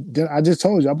 I just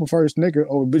told you I prefer Snicker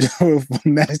over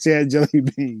nasty ass jelly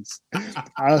beans.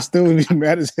 I'll still be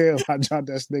mad as hell if I drop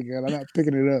that Snicker and I'm not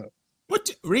picking it up. What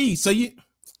Reed? So you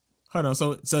hold on.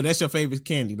 So that's your favorite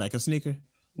candy, like a Snicker?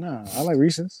 Nah, I like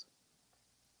Reese's.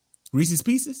 Reese's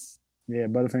Pieces? Yeah,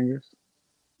 Butterfingers.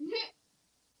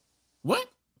 What?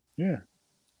 Yeah.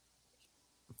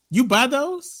 You buy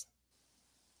those?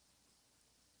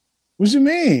 What you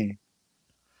mean?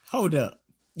 Hold up.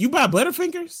 You buy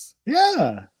Butterfingers?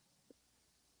 Yeah.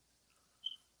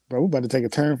 Bro, we're about to take a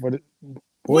turn for the.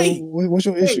 Boy, what's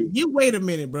your issue? You wait a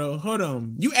minute, bro. Hold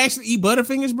on. You actually eat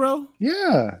Butterfingers, bro?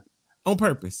 Yeah. On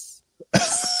purpose.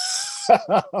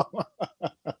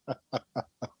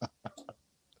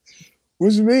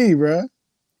 What you mean, bro?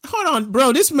 Hold on,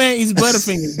 bro. This man eats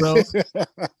Butterfingers, bro.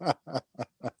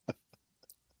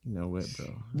 You know what, bro?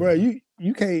 Bro, you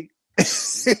can't.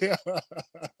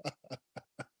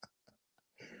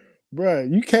 Bro,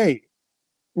 you can't.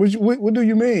 What do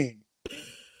you mean?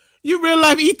 You real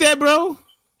life eat that, bro?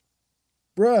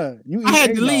 Bruh, you eat I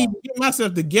had eggnog. to leave and get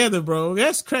myself together, bro.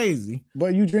 That's crazy.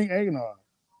 But you drink eggnog.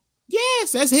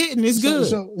 Yes, that's hitting. It's good.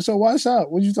 So watch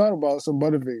out. What you talking about? Some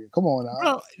Butterfinger. Come on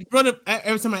now. Bro,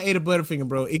 every time I ate a Butterfinger,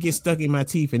 bro, it gets stuck in my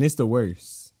teeth and it's the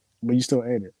worst. But you still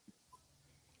ate it.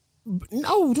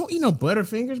 No, don't eat no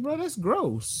Butterfingers, bro. That's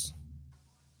gross.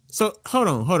 So hold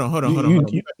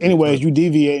on. Anyways, you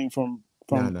deviating from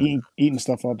eating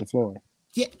stuff off the floor.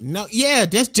 Yeah, no, yeah,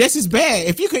 that's just as bad.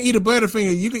 If you can eat a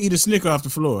Butterfinger, you can eat a Snicker off the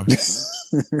floor.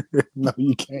 No,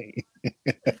 you can't.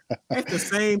 That's the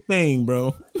same thing,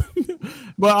 bro.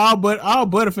 but all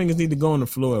Butterfingers need to go on the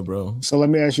floor, bro. So let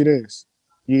me ask you this: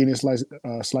 you eating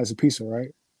a slice of pizza,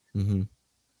 right? Mm-hmm.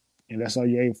 And that's all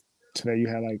you ate today. You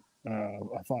had like a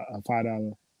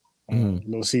 $5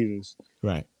 Little Caesars.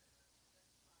 Right.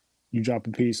 You drop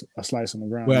a slice on the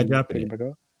ground. Where I You drop it pick it at? back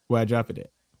up. Where I drop it at?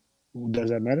 Does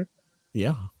that matter?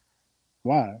 Yeah.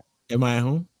 Why? Am I at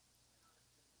home?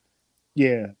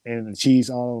 Yeah, and the cheese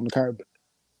all on the carpet.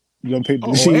 You gonna pick the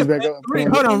Oh, cheese back up?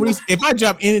 hold on, Reese. If I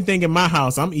drop anything in my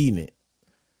house, I'm eating it.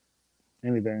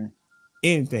 Anything.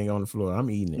 Anything on the floor, I'm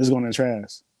eating It's it. going in the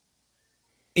trash.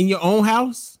 In your own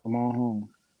house? I'm on home.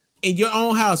 In your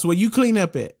own house, where you clean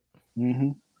up at? Mm-hmm.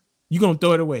 You gonna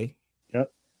throw it away?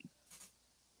 Yep.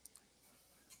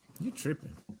 You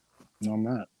tripping? No, I'm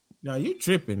not. No, you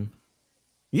tripping.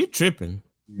 You tripping?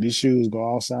 These shoes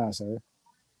go outside, sir.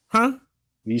 Huh?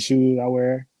 These shoes I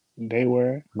wear, they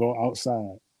wear, go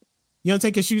outside. You don't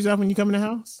take your shoes off when you come in the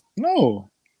house? No.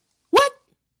 What?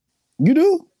 You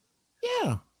do?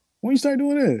 Yeah. When you start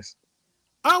doing this?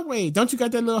 Oh wait, don't you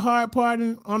got that little hard part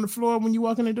on the floor when you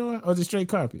walk in the door, or is it straight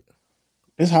carpet?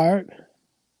 It's hard.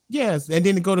 Yes, and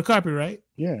then it go to carpet, right?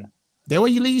 Yeah. That where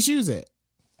you leave your shoes at.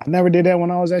 I never did that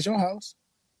when I was at your house.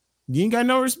 You ain't got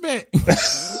no respect.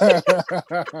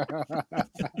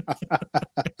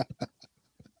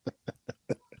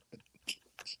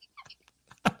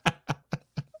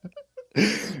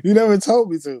 You never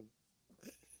told me to.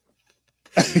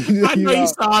 I know you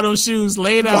saw those shoes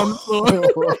laid out on the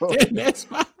floor. That's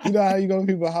fine. You know how you go to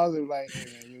people's houses like, hey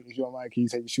man, if you don't mind, can you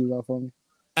take your shoes off for me?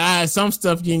 Some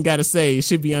stuff you ain't got to say. It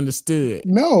should be understood.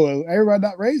 No, everybody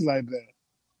not raised like that.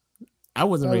 I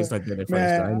wasn't raised like that at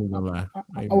first. So I ain't gonna lie.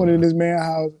 I went in this man's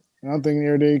house and I'm thinking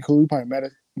every day cool. He probably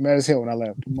mad as hell when I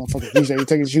left. Motherfucker, he said he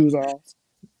taking his shoes off.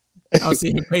 I was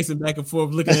sitting here pacing back and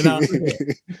forth, looking at all.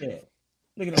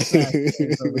 Look at those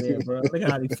guys over there, bro. Look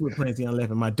at all these footprints he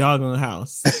left in my doggone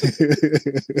house.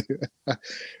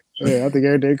 Yeah, I think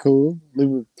every day cool.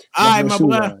 All right, my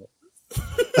boy.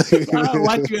 I'll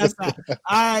watch you outside. All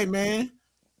right, man.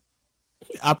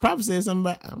 I probably said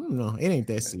something about, I don't know. It ain't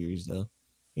that serious though.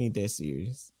 It ain't that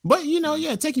serious. But you know,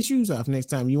 yeah, take your shoes off next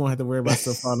time. You won't have to worry about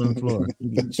stuff falling on the floor. You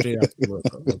get straight off the floor.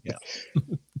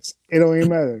 It don't even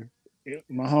matter.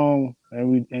 My home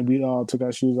and we all took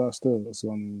our shoes off still.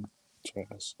 So I'm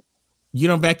trash. You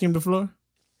don't vacuum the floor?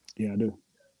 Yeah, I do.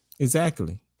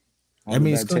 Exactly. That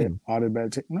means clean. All the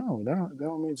bad no, that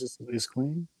don't mean just it's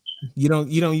clean. You don't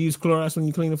use Clorox when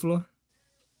you clean the floor?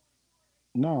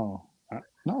 No.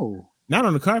 No. Not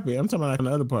on the carpet. I'm talking about like on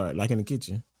the other part, like in the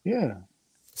kitchen. Yeah.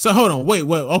 So hold on, wait,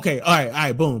 okay, all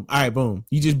right, boom.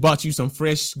 You just bought you some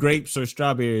fresh grapes or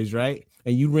strawberries, right?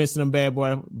 And you rinsing them bad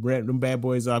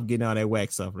boys off, getting all that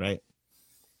wax off, right?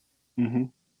 Mm-hmm.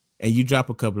 And you drop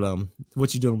a couple of them.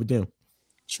 What you doing with them?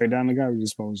 Straight down the garbage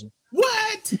disposal.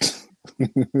 What?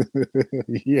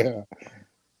 Yeah.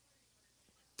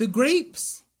 The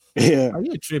grapes? Yeah. Are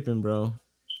you tripping, bro?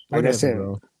 Like I said,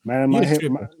 bro. mad at my head.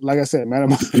 Like I said, mad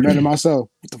at myself.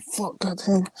 What the fuck,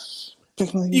 goddamn?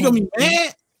 You gonna be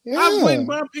mad? Yeah. I'm waiting,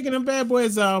 bro. I'm picking them bad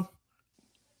boys off,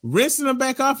 rinsing them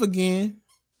back off again.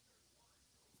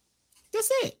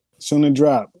 That's it. Soon to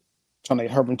drop, trying to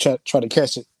help him try to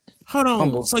catch it. Hold on.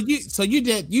 Humble. So you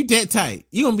that tight?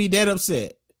 You gonna be that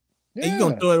upset? Yeah. And you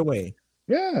gonna throw it away?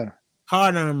 Yeah.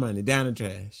 Hard earned money down the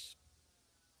trash.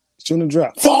 Soon to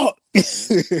drop. Fuck.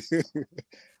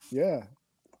 Yeah.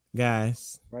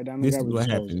 Guys, right down the this is what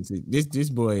happens. This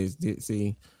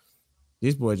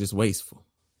boy just wasteful.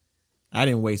 I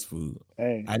didn't waste food.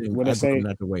 Hey, I didn't. What I they say?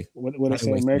 Not to waste. What they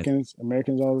say? Americans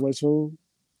always waste food.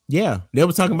 Yeah, they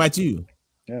were talking about you.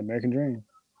 Yeah, American dream.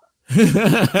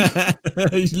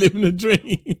 He's living a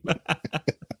dream.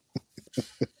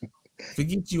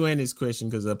 Forget you and this question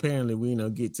because apparently we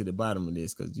don't get to the bottom of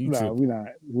this because you. No,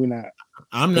 we're not.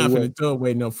 I'm not gonna throw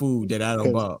away no food that I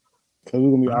don't bought. Because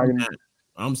we're gonna be arguing.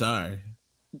 I'm sorry.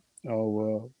 Oh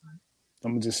well,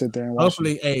 I'm gonna just sit there and watch.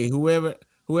 Hopefully, hey, whoever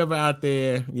out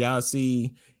there, y'all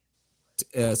see,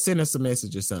 send us a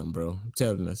message or something, bro,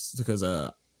 telling us because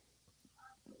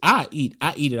I eat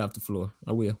it off the floor.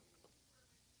 I will.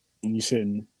 You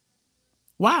shouldn't.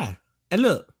 Why? And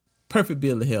look, perfect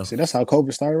bill of health. See, that's how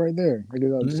COVID started right there. It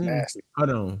was just nasty. Hold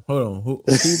on. Who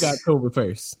got COVID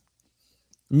first?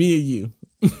 Me or you?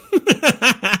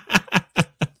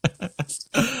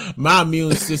 My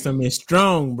immune system is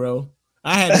strong, bro.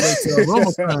 I had to wait till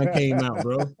Omicron came out,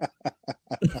 bro.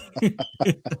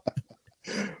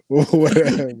 What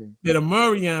happened? That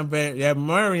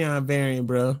Marion variant,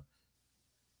 bro.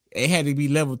 it had to be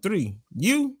level 3.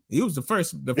 It was the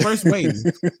first wave.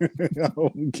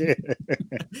 Okay.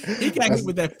 He got hit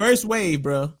with that first wave,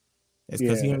 bro. That's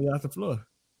because he only off the floor.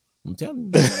 I'm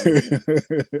telling you.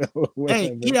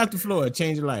 Hey, get off the floor,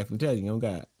 change your life. I'm telling you, on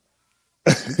God.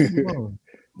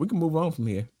 We can move on from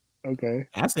here. Okay.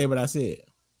 I said what I said.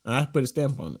 I put a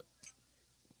stamp on it.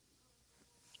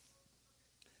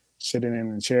 Sitting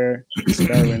in a chair,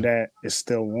 discovering that it's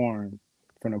still warm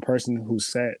from the person who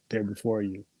sat there before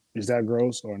you. Is that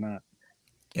gross or not?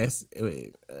 Yes,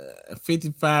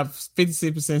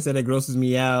 56% said that grosses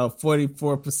me out.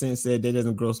 44% said that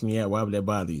doesn't gross me out. Why would that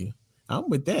bother you? I'm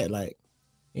with that. Like,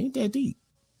 ain't that deep?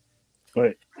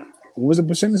 But what was the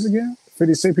percentage again?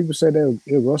 56 people said that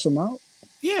it'll gross them out.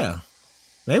 Yeah,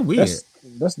 they weird.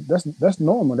 That's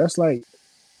normal. That's like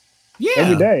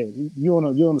every day. You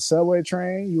on the subway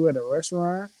train. You at a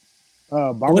restaurant,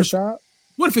 barbershop.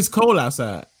 What if it's cold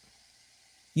outside?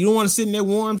 You don't want to sit in that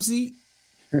warm seat.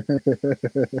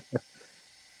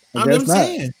 I'm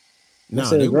saying. No,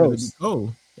 they want to be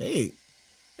cold. Hey,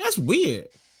 that's weird.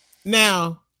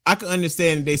 Now I can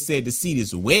understand they said the seat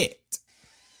is wet.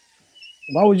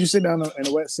 Why would you sit down in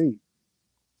a wet seat?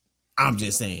 I'm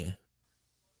just saying.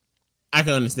 I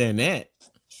can understand that,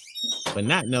 but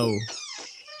not no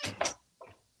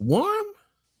warm.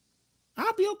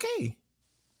 I'll be okay.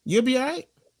 You'll be all right.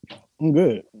 I'm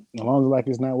good as long as like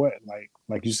it's not wet.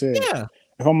 Like you said. Yeah.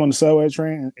 If I'm on the subway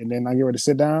train and then I get ready to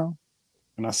sit down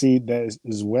and I see that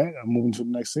it's wet, I'm moving to the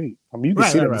next seat. I mean, you can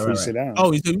see that before you sit down.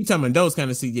 Oh, so you talking about those kind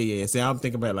of seats? Yeah. See, I'm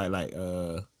thinking about like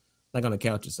on a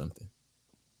couch or something.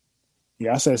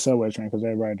 Yeah, I said subway train because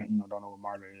everybody don't know what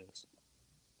MARTA is.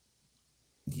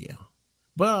 Yeah,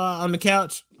 but on the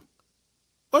couch.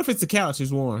 What if it's the couch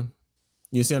is warm?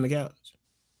 You sit on the couch.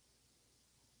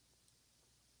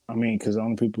 I mean, because the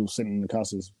only people sitting in the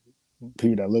couch is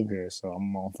people that live here, so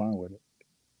I'm all fine with it.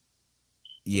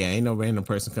 Yeah, ain't no random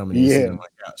person coming in sitting on my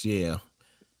couch. Yeah.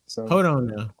 So hold on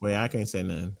now. Wait, I can't say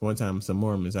nothing. One time,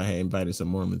 I had invited some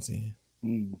Mormons in.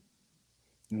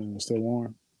 Still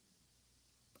warm?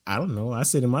 I don't know. I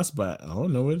sit in my spot. I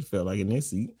don't know what it felt like in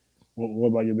this seat. What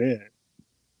about your bed?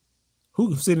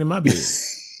 Who sitting in my bed?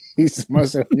 He's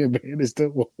myself in your bed. It's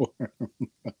still warm.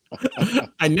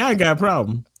 I now I got a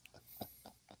problem.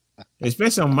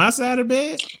 Especially on my side of the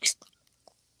bed.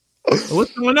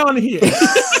 What's going on here?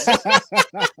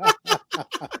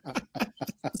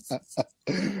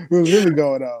 What's really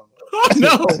going on? Oh,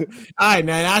 no. All right,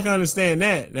 now I can understand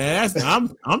that. Now that's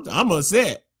I'm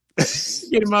upset.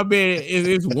 Get in my bed.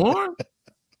 It's warm.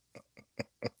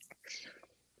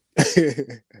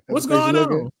 What's going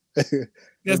on?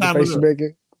 That's how I look.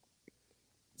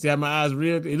 See how my eyes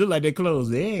real? It look like they're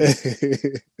closed. They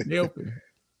open.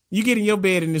 You get in your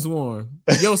bed and it's warm.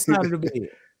 Your side of the bed.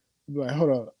 Like,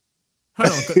 hold on.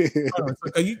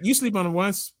 So you sleep on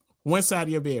one side of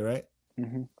your bed, right?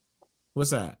 Mm-hmm. What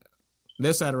side?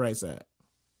 Left side or right side?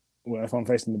 Well, if I'm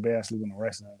facing the bed, I sleep on the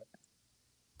right side.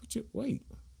 But wait.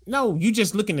 No, you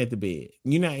just looking at the bed.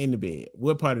 You're not in the bed.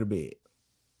 What part of the bed?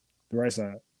 The right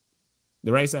side.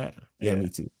 The right side? Yeah, me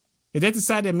too. Is that the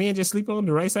side that men just sleep on,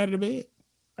 the right side of the bed?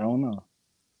 I don't know.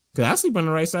 Because I sleep on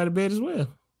the right side of the bed as well.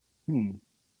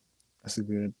 That's a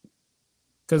good.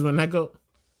 Because when I go,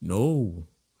 no,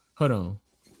 hold on.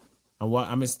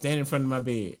 I'm standing in front of my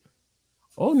bed.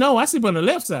 Oh, no, I sleep on the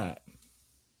left side.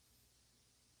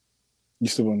 You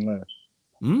sleep on the left?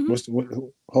 Mm-hmm.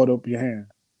 Hold up your hand.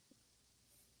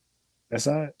 That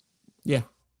side? Yeah.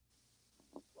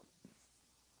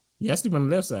 Yeah, I sleep on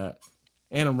the left side.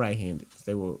 And I'm right-handed.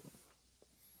 They will.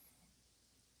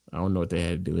 I don't know what they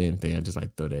had to do anything. I just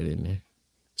like throw that in there.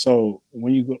 So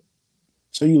when you go,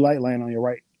 you like laying on your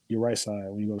right side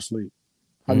when you go to sleep.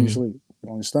 How do you sleep?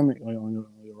 On your stomach or on your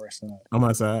right side? On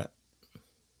my side.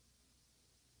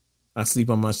 I sleep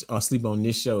on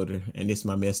this shoulder, and it's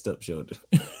my messed up shoulder.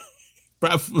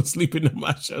 Probably from sleeping on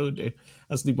my shoulder.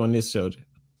 I sleep on this shoulder.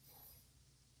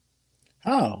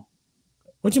 How?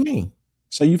 What you mean?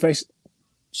 So you face?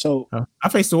 So I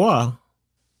face the wall.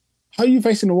 How are you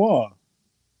facing the wall?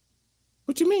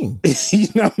 What you mean? You're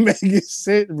not making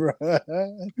sense, bro.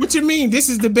 What you mean? This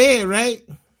is the bed, right?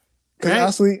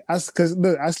 Because I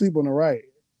sleep on the right.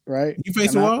 You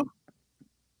face the wall?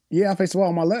 Yeah, I face the wall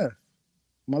on my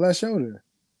left shoulder.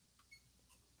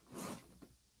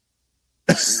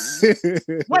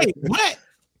 Wait, what?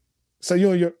 So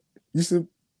you sleep.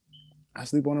 I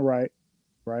sleep on the right,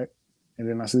 and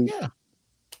then I sleep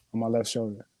on my left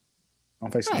shoulder.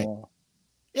 I'm facing the wall.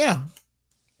 Yeah.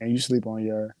 And you sleep on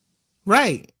your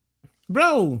right,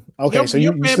 bro. Okay, so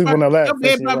you sleep on the left. Your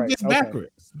bed probably gets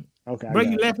backwards. Okay, I Bro,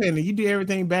 you got left-handed. You do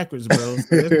everything backwards, bro.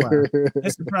 So that's why.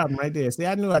 That's the problem right there. See,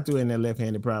 I knew I threw in that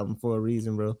left-handed problem for a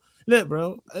reason, bro. Look,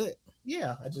 bro.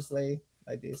 Yeah, I just lay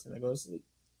like this and I go to sleep.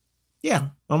 Yeah,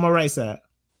 on my right side,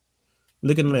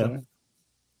 looking left. Okay.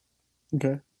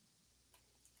 Okay.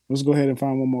 Let's go ahead and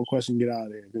find one more question. And get out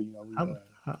of there. You know,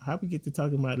 How we get to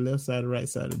talking about left side or right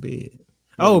side of the bed? yeah,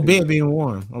 Oh, bed being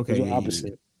warm. Okay, because we're yeah.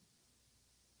 opposite.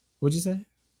 What'd you say?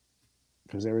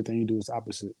 Because everything you do is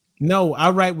opposite. No,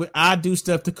 I do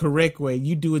stuff the correct way.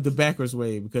 You do it the backwards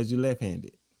way because you're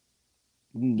left-handed.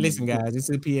 Listen, guys, it's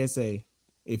a PSA.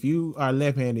 If you are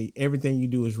left-handed, everything you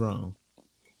do is wrong.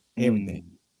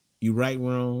 Everything. You write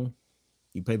wrong.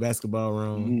 You play basketball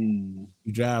wrong.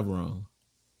 You drive wrong.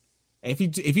 If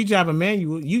you drive a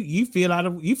manual, you feel out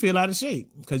of shape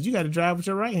because you got to drive with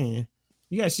your right hand.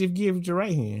 You got to shift gear with your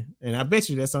right hand, and I bet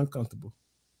you that's uncomfortable.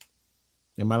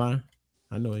 Am I lying?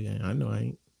 I know it ain't. I know I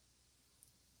ain't.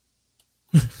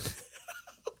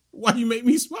 Why you make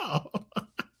me smile?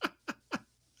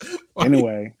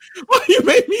 Anyway, why you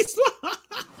make me smile?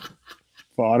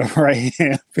 For all the right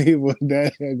hand people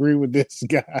that agree with this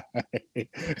guy.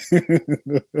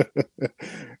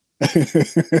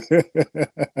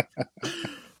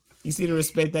 You see the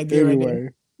respect I give right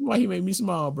there? Why you make me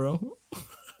smile, bro?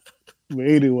 But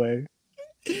anyway.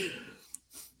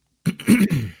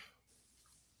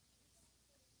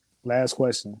 Last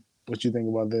question. What you think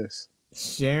about this?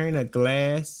 Sharing a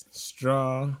glass,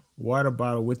 straw, water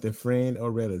bottle with a friend or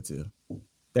relative.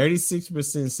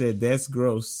 36% said that's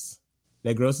gross.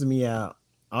 That grosses me out.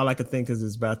 All I can think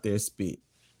is about their spit.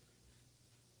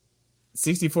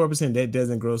 64% that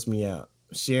doesn't gross me out.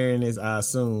 Sharing is, I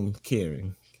assume,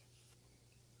 caring.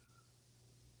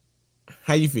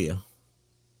 How you feel?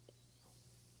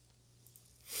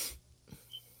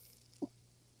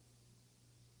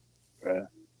 Bruh,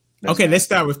 okay, let's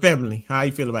start with family. How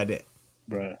you feel about that?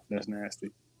 Bruh, that's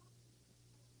nasty.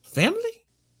 Family?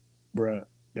 Bruh,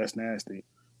 that's nasty.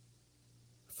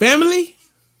 Family?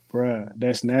 Bruh,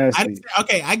 that's nasty.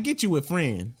 I get you with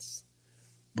friends.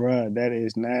 Bruh, that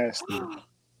is nasty.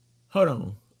 Hold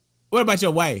on. What about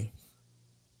your wife?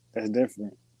 That's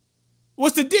different.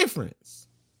 What's the difference?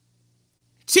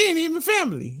 She ain't even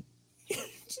family.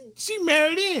 she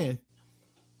married in.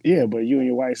 Yeah, but you and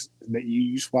your wife, that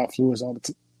you swap fluids all the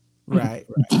time. Right.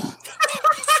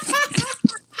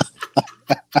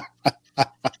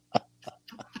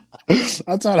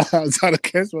 I'm trying to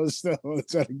catch myself.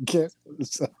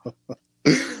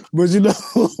 But you know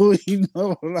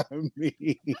what I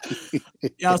mean.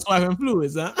 Y'all swapping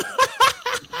fluids, huh?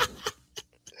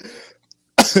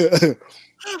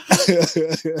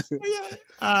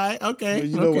 All right, okay. But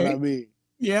you know what I mean.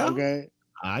 Yeah. Okay.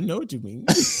 I know what you mean.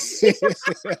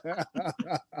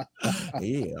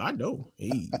 Yeah, I know.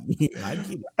 Hey, I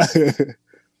get it.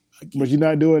 But you're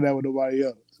not doing that with nobody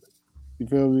else. You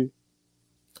feel me?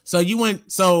 So you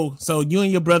went. So you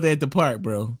and your brother at the park,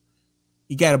 bro.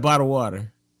 You got a bottle of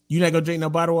water. You not gonna drink no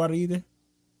bottle of water either?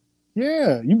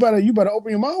 Yeah, you better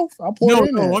open your mouth. I'll pour it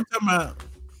in there. I'm talking about.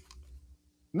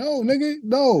 No, nigga,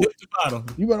 no. Lift the bottle.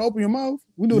 You better open your mouth.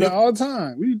 We do that all the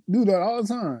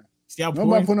time. See,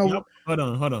 nobody put no. Hold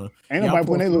on. Ain't nobody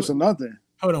putting their lips or nothing.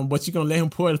 Hold on, but you gonna let him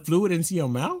pour the fluid into your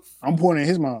mouth? I'm pouring it in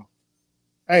his mouth.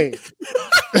 Hey.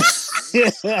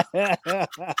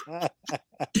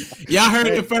 Y'all heard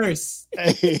it first.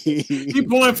 Hey. He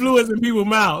pouring fluids in people's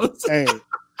mouths. Hey,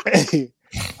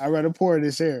 I'd rather pour it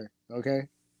this here, okay?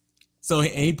 So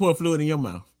he poured fluid in your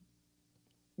mouth.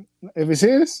 If it's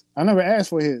his, I never asked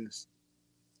for his.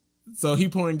 So he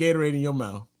pouring Gatorade in your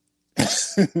mouth. I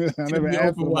never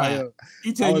asked for nobody else.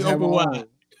 He tell you open wide.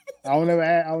 I will never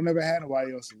have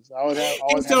nobody else's.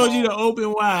 He told you to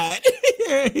open wide.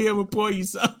 He will pour you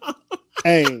some.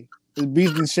 Hey, it's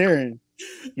beef and sharing.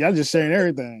 Y'all just sharing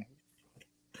everything.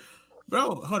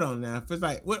 Bro, hold on now. If it's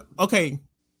like, what? Okay.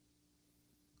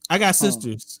 I got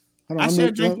sisters. I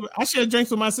share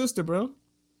drinks with my sister, bro.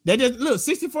 That just look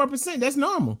 64%. That's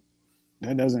normal.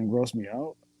 That doesn't gross me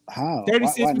out. How?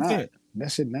 36%. Why not?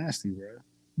 That shit nasty, bro.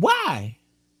 Why?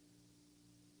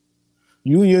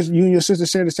 You and your sister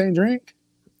share the same drink?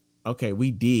 Okay,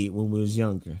 we did when we was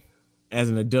younger. As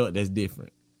an adult, that's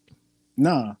different.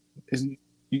 Nah. Did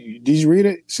you read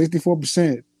it?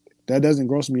 64%. That doesn't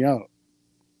gross me out.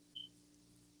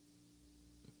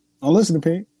 Don't listen to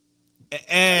Pink.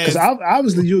 Because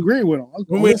obviously you agree with him.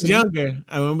 When we was younger,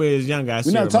 we're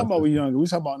not talking about when younger. We're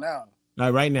talking about now.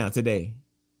 Like right now, today.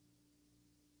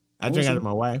 I drink out of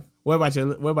my wife. What about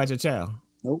your child?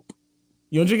 Nope.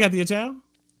 You don't drink out of your child?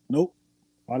 Nope.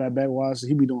 All that backwash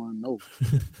he be doing, no.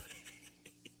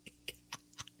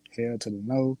 Hell to the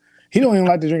no. He don't even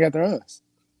like to drink after us.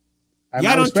 Y'all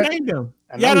I don't respect, train them.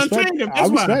 and Y'all don't train them. That's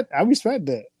why. I respect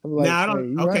that. I'm like, Now I hey,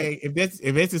 don't. you Okay, right.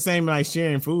 if it's the same like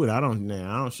sharing food, I don't.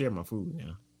 Now I don't share my food.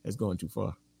 Now that's going too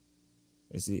far.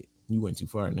 That's it. You went too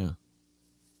far now.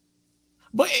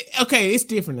 But okay, it's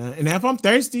different now. And if I'm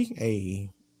thirsty, hey,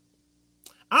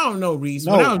 I don't know, Reese.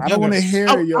 When I No, was I don't want younger, to hear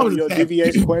I was a your savage.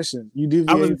 deviation question. You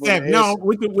I was deviated a from the savage. No,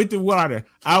 answer. with the water.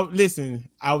 Listen.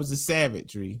 I was a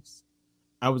savage, Reese.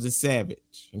 I was a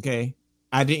savage. Okay,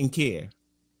 I didn't care.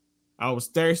 I was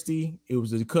thirsty. It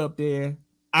was a cup there.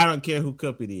 I don't care who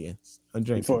cup it is. I'm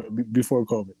drinking Before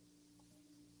COVID.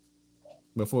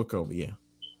 before COVID. Yeah.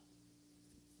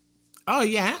 Oh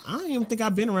yeah. I don't even think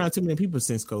I've been around too many people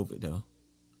since COVID though.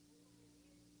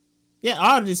 Yeah,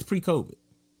 all of this pre-COVID,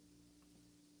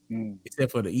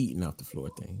 except for the eating off the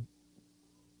floor thing.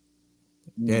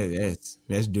 That's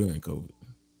during COVID,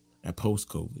 that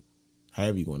post-COVID,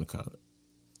 however you want to call it.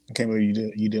 I can't believe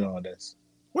you did all this.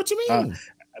 What you mean?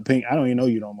 I think I don't even know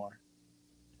you no more.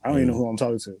 I don't even know who I'm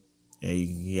talking to. Hey,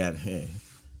 you got.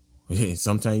 Hey,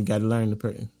 sometimes you got to learn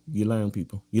you learn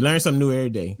people. You learn something new every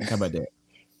day. How about that?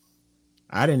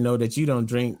 I didn't know that you don't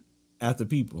drink after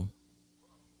people.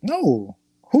 No,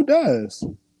 who does?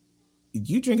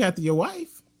 You drink after your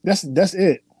wife. That's it. That's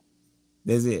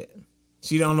it.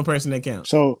 She the only person that counts.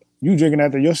 So you drinking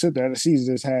after your sister that she's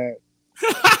just had.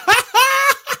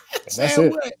 That's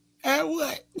it. What? At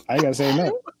what? I ain't gotta say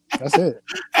no. That's it.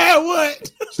 At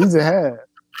what? She just had.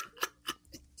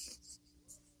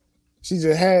 She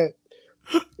just had.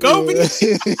 COVID.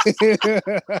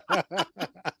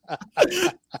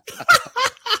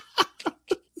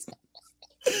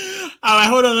 All right,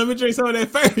 hold on. Let me drink some of that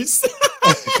first.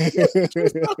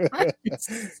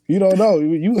 You don't know.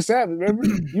 You a savage, remember?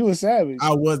 You a savage.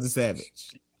 I was a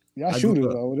savage. Y'all shooters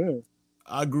over there.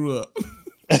 I grew up.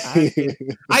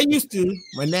 I used to,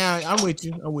 but now I'm with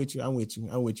you. I'm with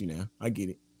you now. I get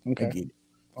it. Okay. I get it.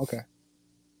 Okay.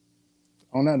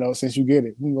 On that note, since you get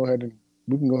it, we can go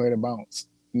ahead and bounce.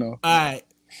 You know. All right.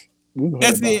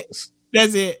 That's it,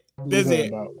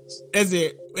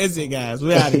 guys.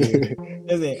 We're out of here.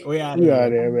 That's it. We're out of here. We out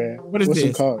of there, man. What is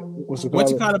this? What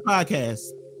you call the podcast?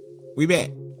 We back.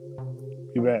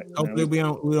 You back. Hopefully we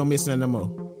don't miss nothing no more.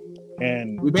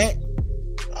 And we back.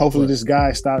 Hopefully this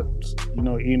guy stops,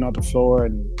 eating off the floor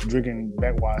and drinking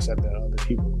backwash at the other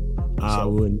people. I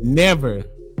will never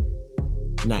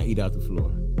not eat off the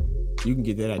floor. You can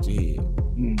get that out your head.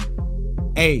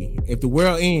 Hey, if the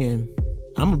world ends,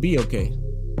 I'm gonna be okay.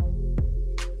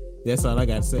 That's all I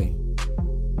gotta say.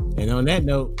 And on that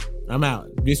note, I'm out.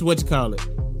 This is what you call it.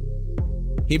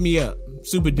 Hit me up,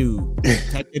 Super Dude.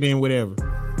 Type it in, whatever.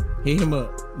 Hit him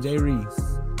up, Jay Reese.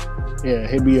 Yeah,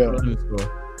 hit me up.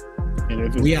 And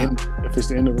if it's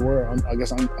the end of the world, I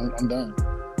guess I'm done.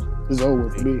 It's over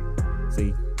for me.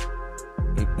 See,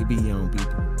 it be young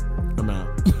people. I'm out.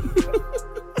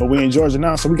 But we in Georgia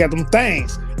now, so we got them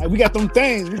things. We got them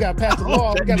things. We got to pass the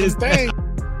law. We got them things.